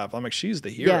Rahab that I have. I'm like, she's the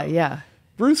hero. Yeah.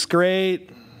 Ruth's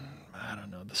great. I don't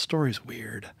know. The story's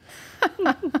weird.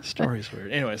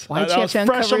 Anyways, that was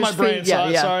fresh on my brain.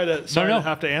 Sorry to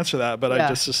have to answer that, but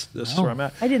this is where I'm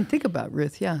at. I didn't think about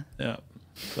Ruth. Yeah. Yeah.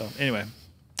 So anyway.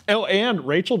 Oh, and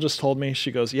Rachel just told me,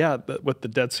 she goes, with the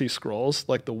Dead Sea Scrolls,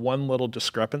 like the one little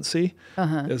discrepancy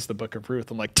is the Book of Ruth.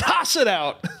 I'm like, toss it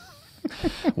out.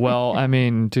 Well, I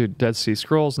mean, dude, Dead Sea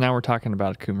Scrolls. Now we're talking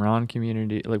about Qumran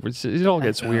community. Like, it all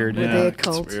gets weird. Were they a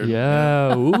cult?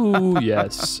 Yeah. Ooh,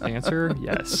 yes. Answer,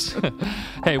 yes.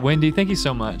 Hey, Wendy, thank you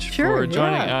so much for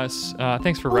joining us.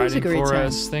 Thanks for writing for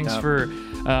us. Thanks for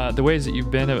the ways that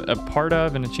you've been a part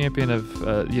of and a champion of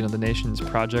the nation's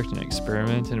project and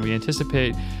experiment. And we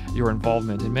anticipate your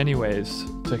involvement in many ways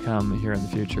to come here in the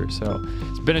future. So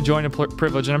it's been a joy and a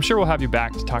privilege, and I'm sure we'll have you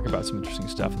back to talk about some interesting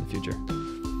stuff in the future.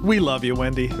 We love you,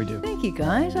 Wendy. We do. Thank you,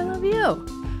 guys. I love you.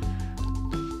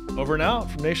 Over and out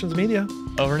from Nations Media.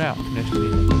 Over and out from Nations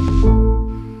Media.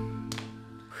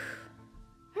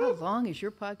 How long is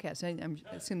your podcast? I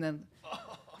assume that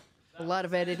a lot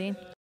of editing.